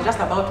 I was just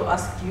about to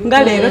ask you.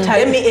 Let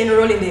me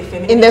enroll in the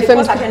femininity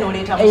course. I can know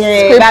later.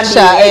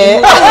 Scripture.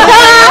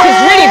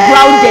 It's really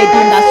grounded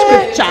in the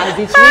scriptures.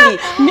 It's really.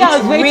 I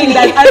was waiting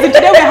that as if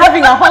today we're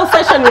having a whole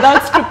session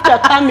without scripture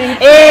coming.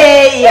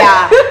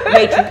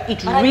 But it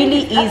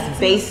really is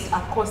based.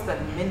 A course that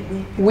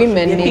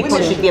Women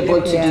should be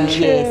able to do.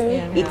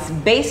 Yes, it's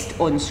based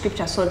on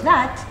scripture, so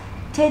that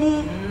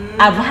Teddy,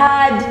 I've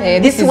had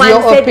this this is one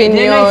your said,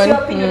 opinion. No, it's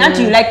your opinion. Aren't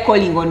you like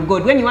calling on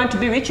God? When you want to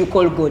be rich, you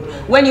call God.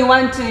 When you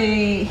want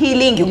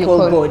healing, you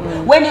call God.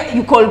 When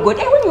you call God,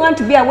 and when you want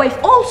to be a wife,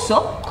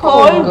 also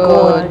call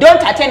God.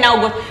 Don't attend now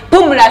God.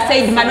 Pumla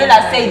said,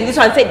 Manuela said, this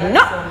one said,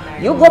 no.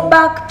 You go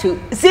back to,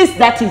 since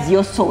that is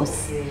your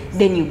source,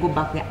 then you go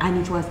back there. And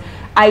it was,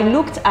 I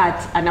looked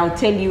at, and I'll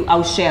tell you,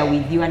 I'll share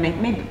with you,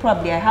 and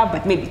probably I have,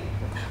 but maybe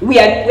we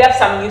have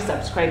some new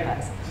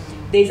subscribers.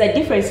 There's a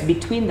difference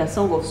between the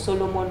Song of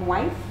Solomon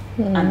wife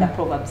and the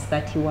Proverbs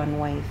 31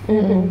 wife.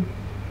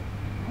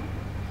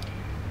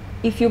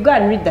 If you go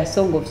and read the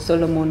Song of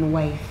Solomon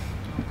wife,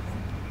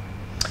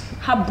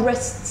 her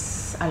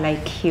breasts are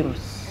like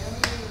hills,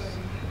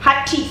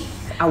 her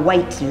teeth are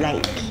white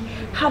like,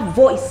 her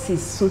voice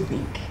is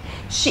soothing,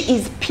 she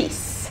is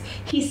peace,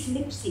 he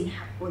sleeps in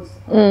her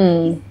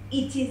bosom.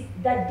 It is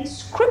the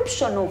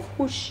description of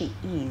who she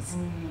is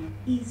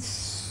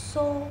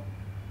so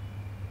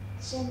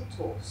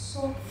gentle,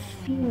 so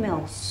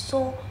female,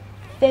 so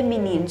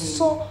feminine,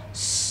 so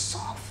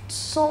soft,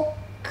 so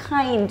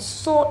kind,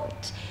 so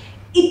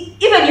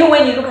even you,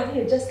 when you look at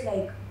her, just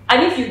like,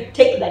 and if you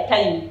take the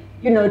time,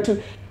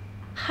 to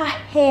her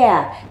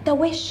hair, the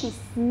way she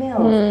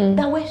smells,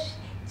 the way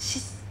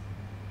she's,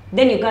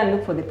 then you go and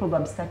look for the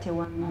Proverbs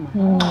 31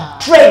 woman.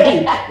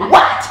 Trading,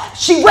 what?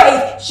 She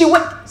weighs.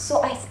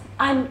 So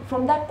and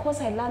from that course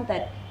I learned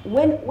that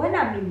when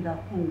I'm in the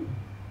home,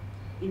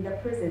 in the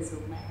presence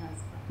of my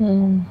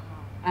husband,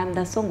 I'm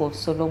the Song of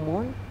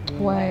Solomon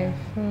wife.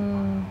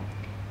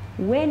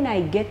 When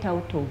I get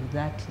out of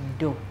that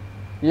door,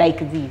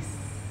 like this,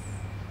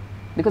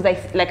 because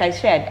like I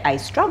shared, I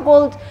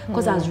struggled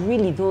because I was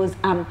really those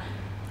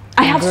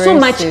I have so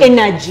much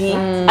energy.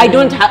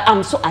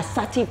 I'm so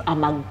assertive,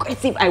 I'm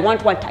aggressive, I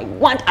want what I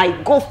want, I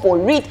go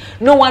for it,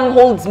 no one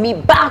holds me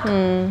back.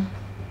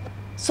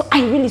 So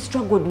I really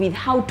struggled with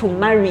how to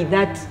marry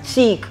that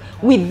chick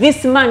with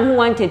this man who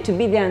wanted to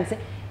be there and say,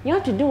 you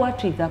have to do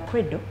what with the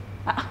cradle?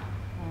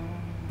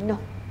 No.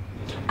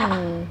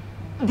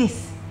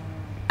 This.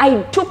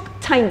 I took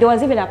time. There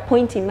was even a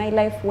point in my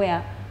life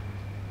where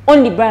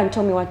only Brian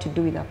told me what to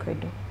do with the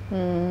cradle.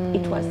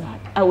 It was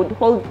hard. I would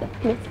hold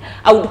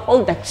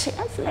the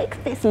chairs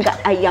like this.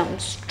 I am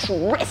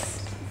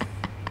stressed.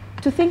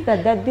 To think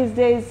that these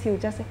days he'll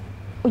just say,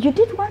 oh, you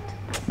did what?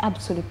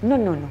 Absolutely.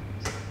 No.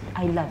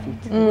 I love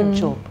it.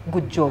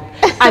 Good job.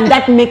 And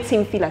that makes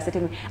him feel a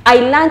certain way. I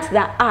learned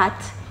the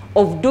art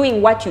of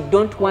doing what you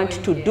don't want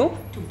to do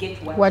to get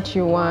what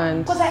you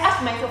want. Because I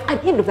ask myself,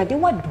 at the end of the day,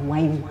 what do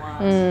I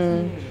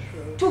want?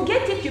 To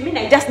get it, you mean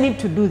I just need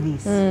to do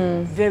this?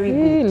 Very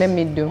good. Let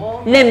me do.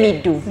 Let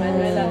me do.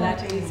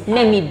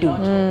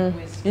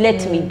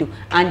 Let me do.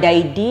 And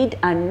I did,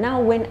 and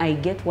now when I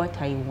get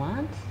what I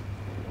want,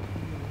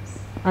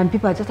 and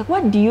people are just like,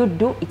 what do you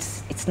do?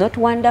 It's not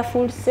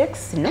wonderful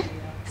sex, no?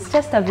 It's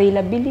just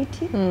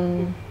availability.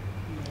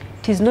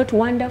 It is not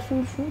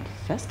wonderful food,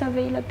 it's just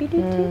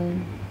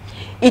availability.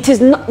 It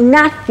is not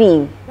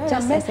nothing.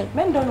 Just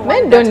men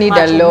don't need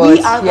a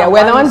lot.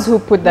 We're the ones who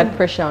put that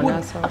pressure on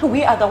us.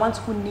 We are the ones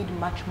who need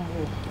much more.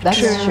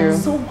 That's true.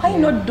 So why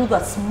not do the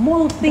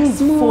small things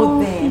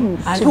for them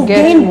to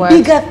gain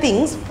bigger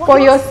things for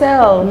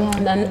yourself?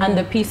 And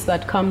the peace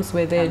that comes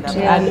with it.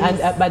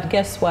 But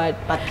guess what?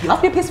 But you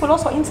have to be peaceful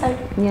also inside.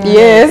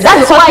 Yes.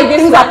 That's why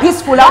things are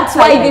peaceful outside. That's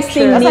why this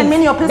thing doesn't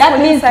mean you're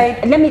peaceful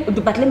inside.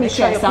 Let me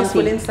share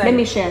something. Let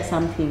me share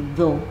something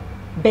though,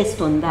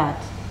 based on that.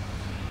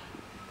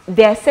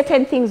 There are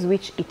certain things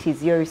which it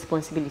is your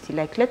responsibility.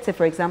 Like, let's say,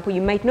 for example,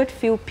 you might not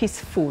feel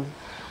peaceful,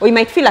 or you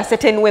might feel a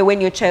certain way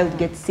when your child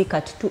gets sick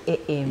at 2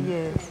 a.m.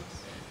 Yes.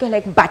 You're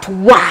like, but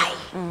why?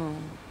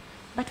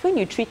 But when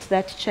you treat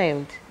that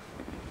child,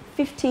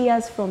 50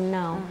 years from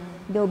now,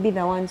 they'll be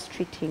the ones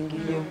treating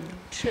you.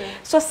 True.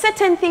 So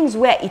certain things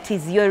where it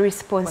is your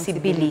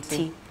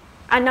responsibility.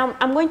 And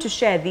I'm going to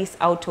share this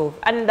out of,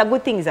 and the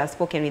good thing is I've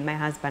spoken with my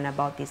husband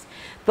about this.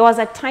 There was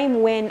a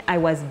time when I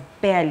was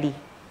barely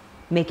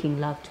making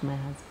love to my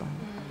husband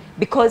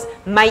because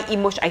my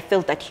emotion, I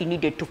felt that he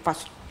needed to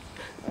first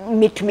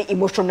meet me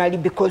emotionally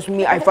because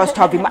I first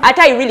have him. I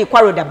really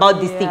quarreled about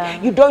this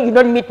thing. You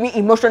don't meet me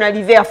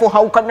emotionally, therefore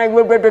how can I?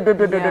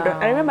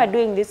 I remember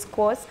doing this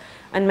course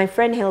and my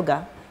friend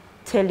Helga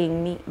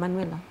telling me,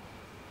 Manuela,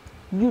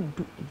 you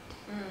do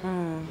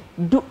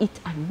it. Do it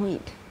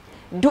annoyed.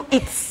 Do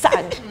it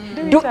sad.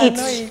 Do it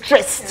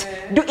stressed.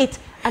 Do it.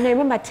 And I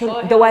remember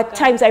there were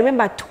times, I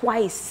remember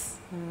twice,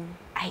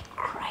 I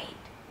cried.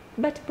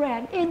 But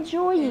Brian,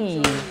 enjoy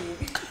it.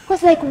 It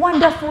was like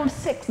wonderful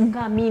sex.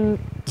 I mean,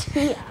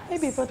 tears.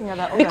 Maybe talking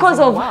about because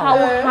of how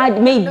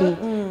hard,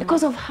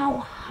 because of how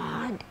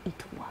hard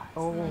it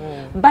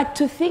was. But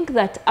to think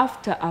that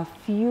after a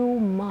few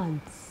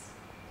months,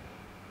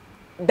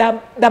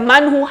 the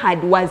man who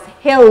was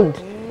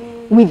held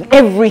with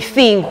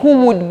everything,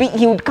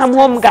 he would come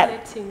home,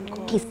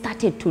 he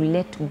started to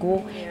let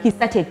go. He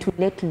started to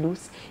let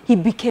loose. He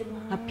became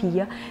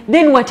happier.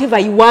 Then whatever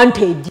he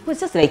wanted, it was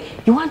just like,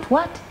 you want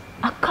what?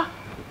 A car.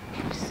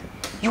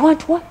 You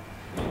want what?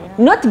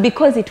 Not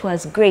because it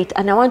was great.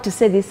 And I want to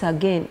say this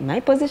again. My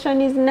position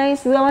is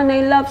nice. The one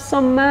I love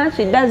so much.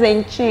 It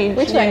doesn't change.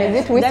 Which one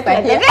is it? Whisper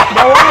here?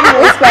 The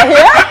one whisper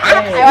here?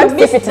 I want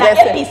to keep it to that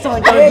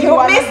episode. You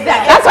missed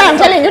that. That's why I'm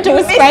telling you to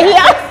whisper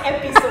here.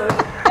 Episode.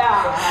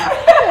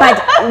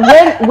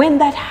 But when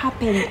that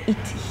happened,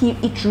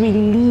 it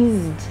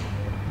released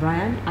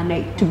Brian.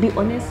 And to be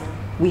honest,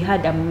 we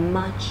had a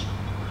much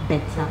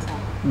better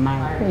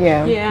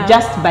marriage.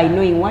 Just by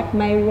knowing what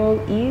my role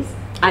is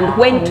and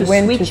when to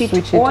switch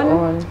it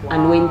on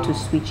and when to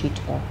switch it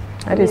off.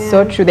 That is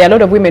so true. There are a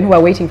lot of women who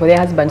are waiting for their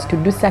husbands to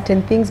do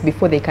certain things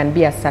before they can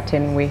be a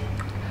certain way.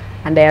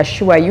 And I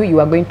assure you, you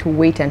are going to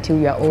wait until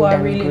you are old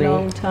and gray. For a really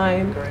long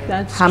time.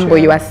 That's Humble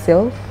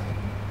yourself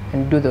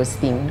and do those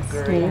things.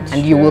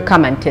 And you will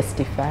come and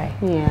testify.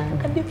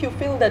 And if you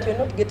feel that you're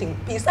not getting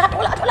peace at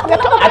all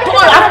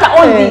after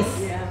all this,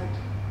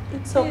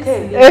 it's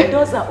okay.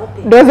 Doors are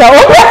open. Doors are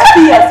open. Don't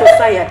fear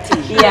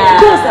society.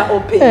 Doors are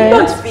open.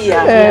 Don't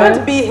fear.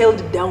 Don't be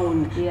held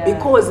down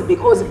because.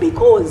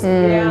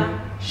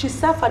 She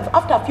suffered.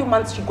 After a few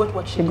months, she got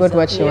what she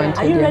wanted.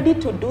 Are you ready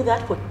to do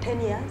that for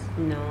 10 years?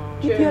 No.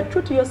 If you are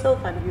true to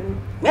yourself and you...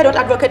 I don't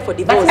advocate for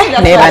divorce.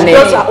 Never.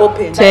 Doors are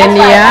open. 10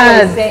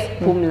 years.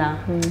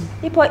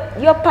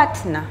 Your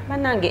partner,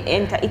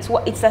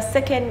 it's a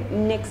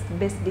second next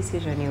best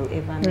decision you'll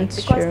ever make. That's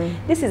because true.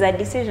 This is a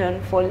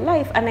decision for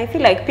life. And I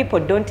feel like people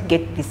don't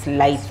get this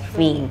life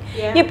thing.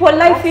 People,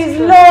 life is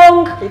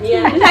long.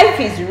 Life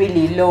is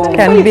really long. It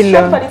can be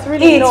long. But it's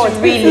really long.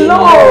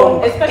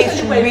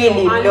 It's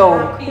really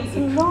long.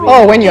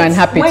 Oh, when you're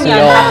unhappy, it's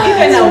long.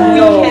 Even a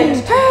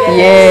weekend.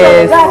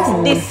 Yes. So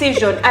that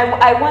decision,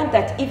 I want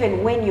that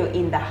even when you're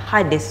in the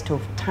hardest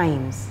of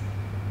times,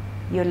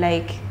 you're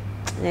like,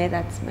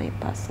 that's my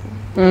person.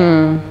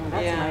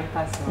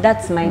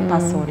 That's my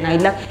person. I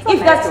love. If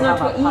that's not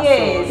what,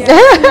 it's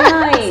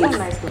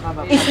nice.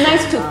 It's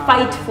nice to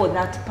fight for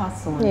that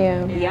person.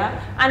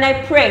 And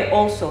I pray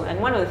also. And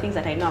one of the things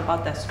that I know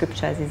about the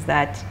scriptures is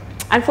that,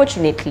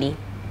 unfortunately,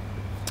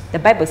 the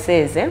Bible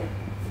says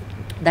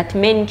that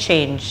men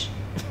change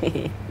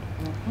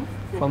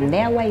from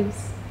their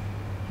wives.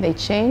 They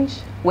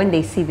change when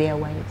they see their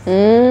wives.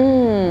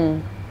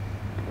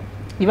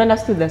 You've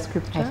understood the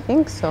scripture? I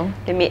think so.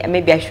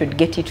 Maybe I should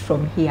get it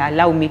from here.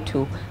 Allow me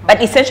to.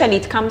 But essentially,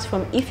 it comes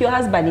from if your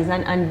husband is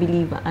an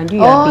unbeliever and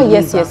you are a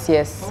believer.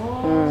 Yes.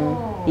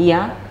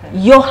 Yeah.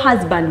 Your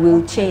husband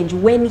will change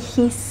when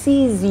he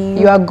sees you.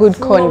 Your good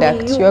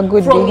conduct, your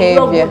good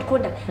behavior. Your good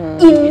conduct.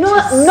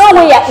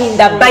 Nowhere in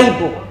the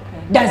Bible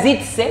does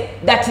it say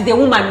that the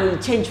woman will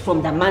change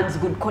from the man's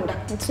good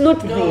conduct. It's not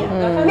there.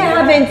 I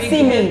haven't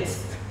seen it.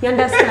 You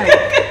understand?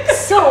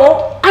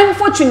 So,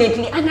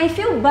 unfortunately, and I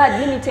feel bad,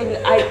 let me tell you,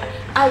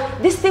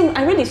 this thing,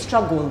 I really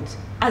struggled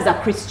as a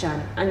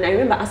Christian. And I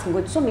remember asking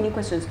God so many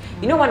questions.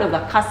 You know, one of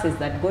the curses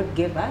that God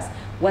gave us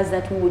was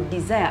that we would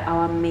desire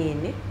our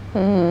men. It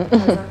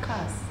was a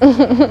curse. That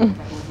we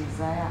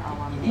desire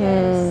our men.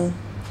 Yes.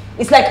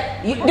 It's like,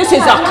 this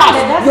is a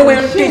curse. You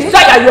will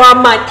desire your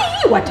man.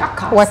 What a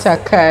curse. What a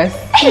curse.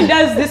 He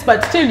does this,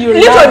 but still you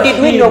little love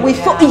did we know, we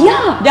thought,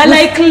 they're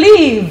like,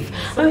 leave.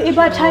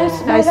 But I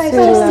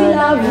still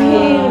love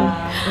him.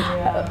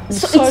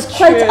 So it's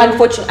quite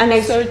unfortunate. And I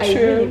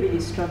really, really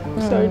struggle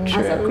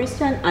as a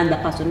Christian and the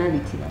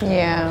personality.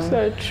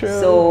 So true.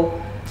 So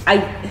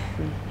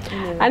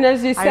and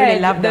as you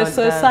said, really the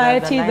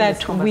society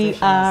that we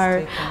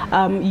are,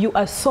 you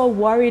are so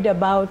worried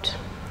about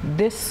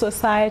this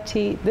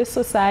society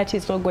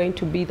is not going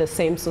to be the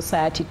same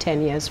society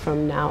 10 years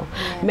from now.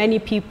 Yeah. Many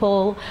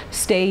people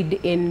stayed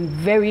in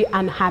very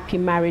unhappy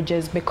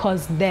marriages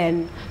because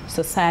then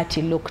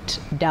society looked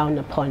down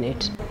upon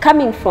it.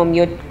 Coming from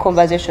your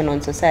conversation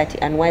on society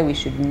and why we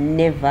should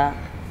never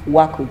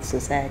work with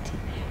society.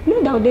 You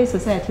know, nowadays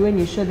society, when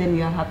you show them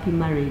your happy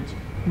marriage,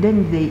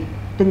 then they're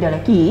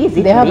like,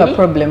 they have a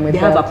problem with that.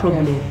 They have a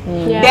problem.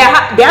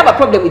 They have a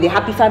problem with a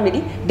happy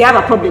family. They have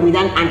a problem with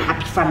an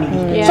unhappy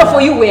family. So for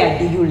you, where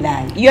do you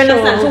lie? You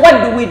understand? So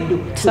what do we do?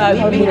 It's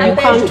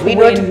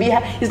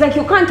like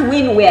you can't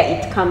win where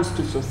it comes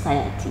to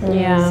society.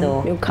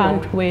 So you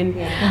can't win.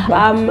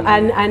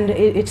 And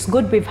it's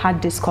good we've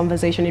had this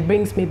conversation. It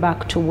brings me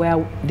back to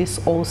where this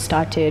all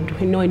started.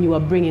 You know, when you were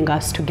bringing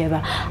us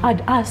together,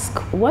 I'd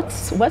ask,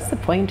 what's the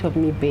point of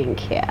me being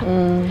here?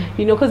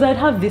 You know, because I'd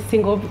have this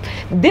thing of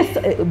this.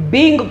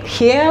 Being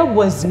here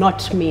was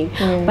not me.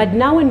 But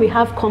now when we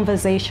have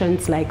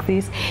conversations like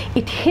this,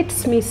 it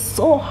hits me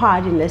so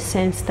hard in the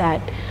sense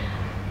that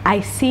I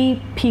see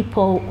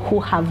people who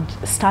have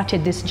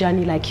started this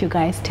journey like you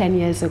guys 10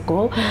 years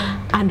ago,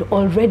 and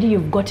already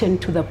you've gotten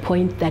to the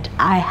point that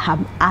I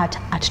am at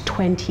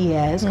 20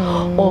 years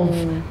of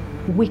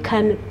we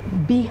can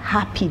be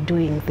happy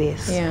doing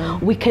this.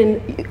 We can.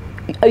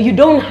 You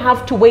don't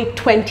have to wait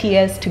 20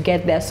 years to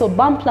get there. So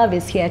Bump Love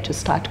is here to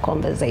start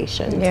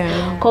conversations.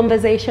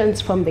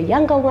 Conversations from the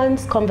younger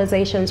ones,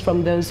 conversations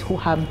from those who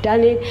have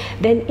done it.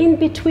 Then in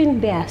between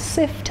there,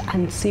 sift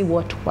and see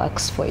what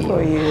works for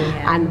you.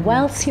 And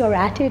whilst you're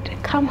at it,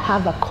 come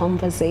have a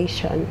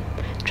conversation.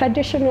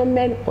 Traditional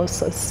men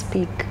also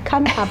speak.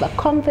 Come have a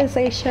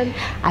conversation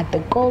at the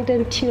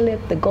Golden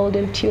Tulip. The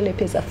Golden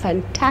Tulip is a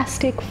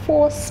fantastic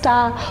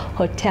 4-star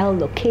hotel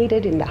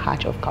located in the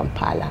heart of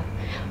Kampala.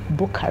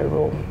 Book a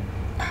room.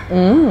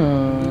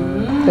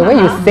 The way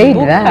you say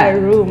that. Book a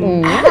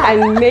room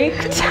and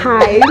make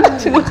time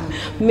to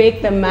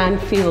make the man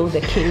feel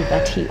the king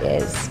that he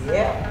is.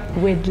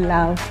 With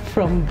love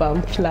from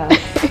Bump Love.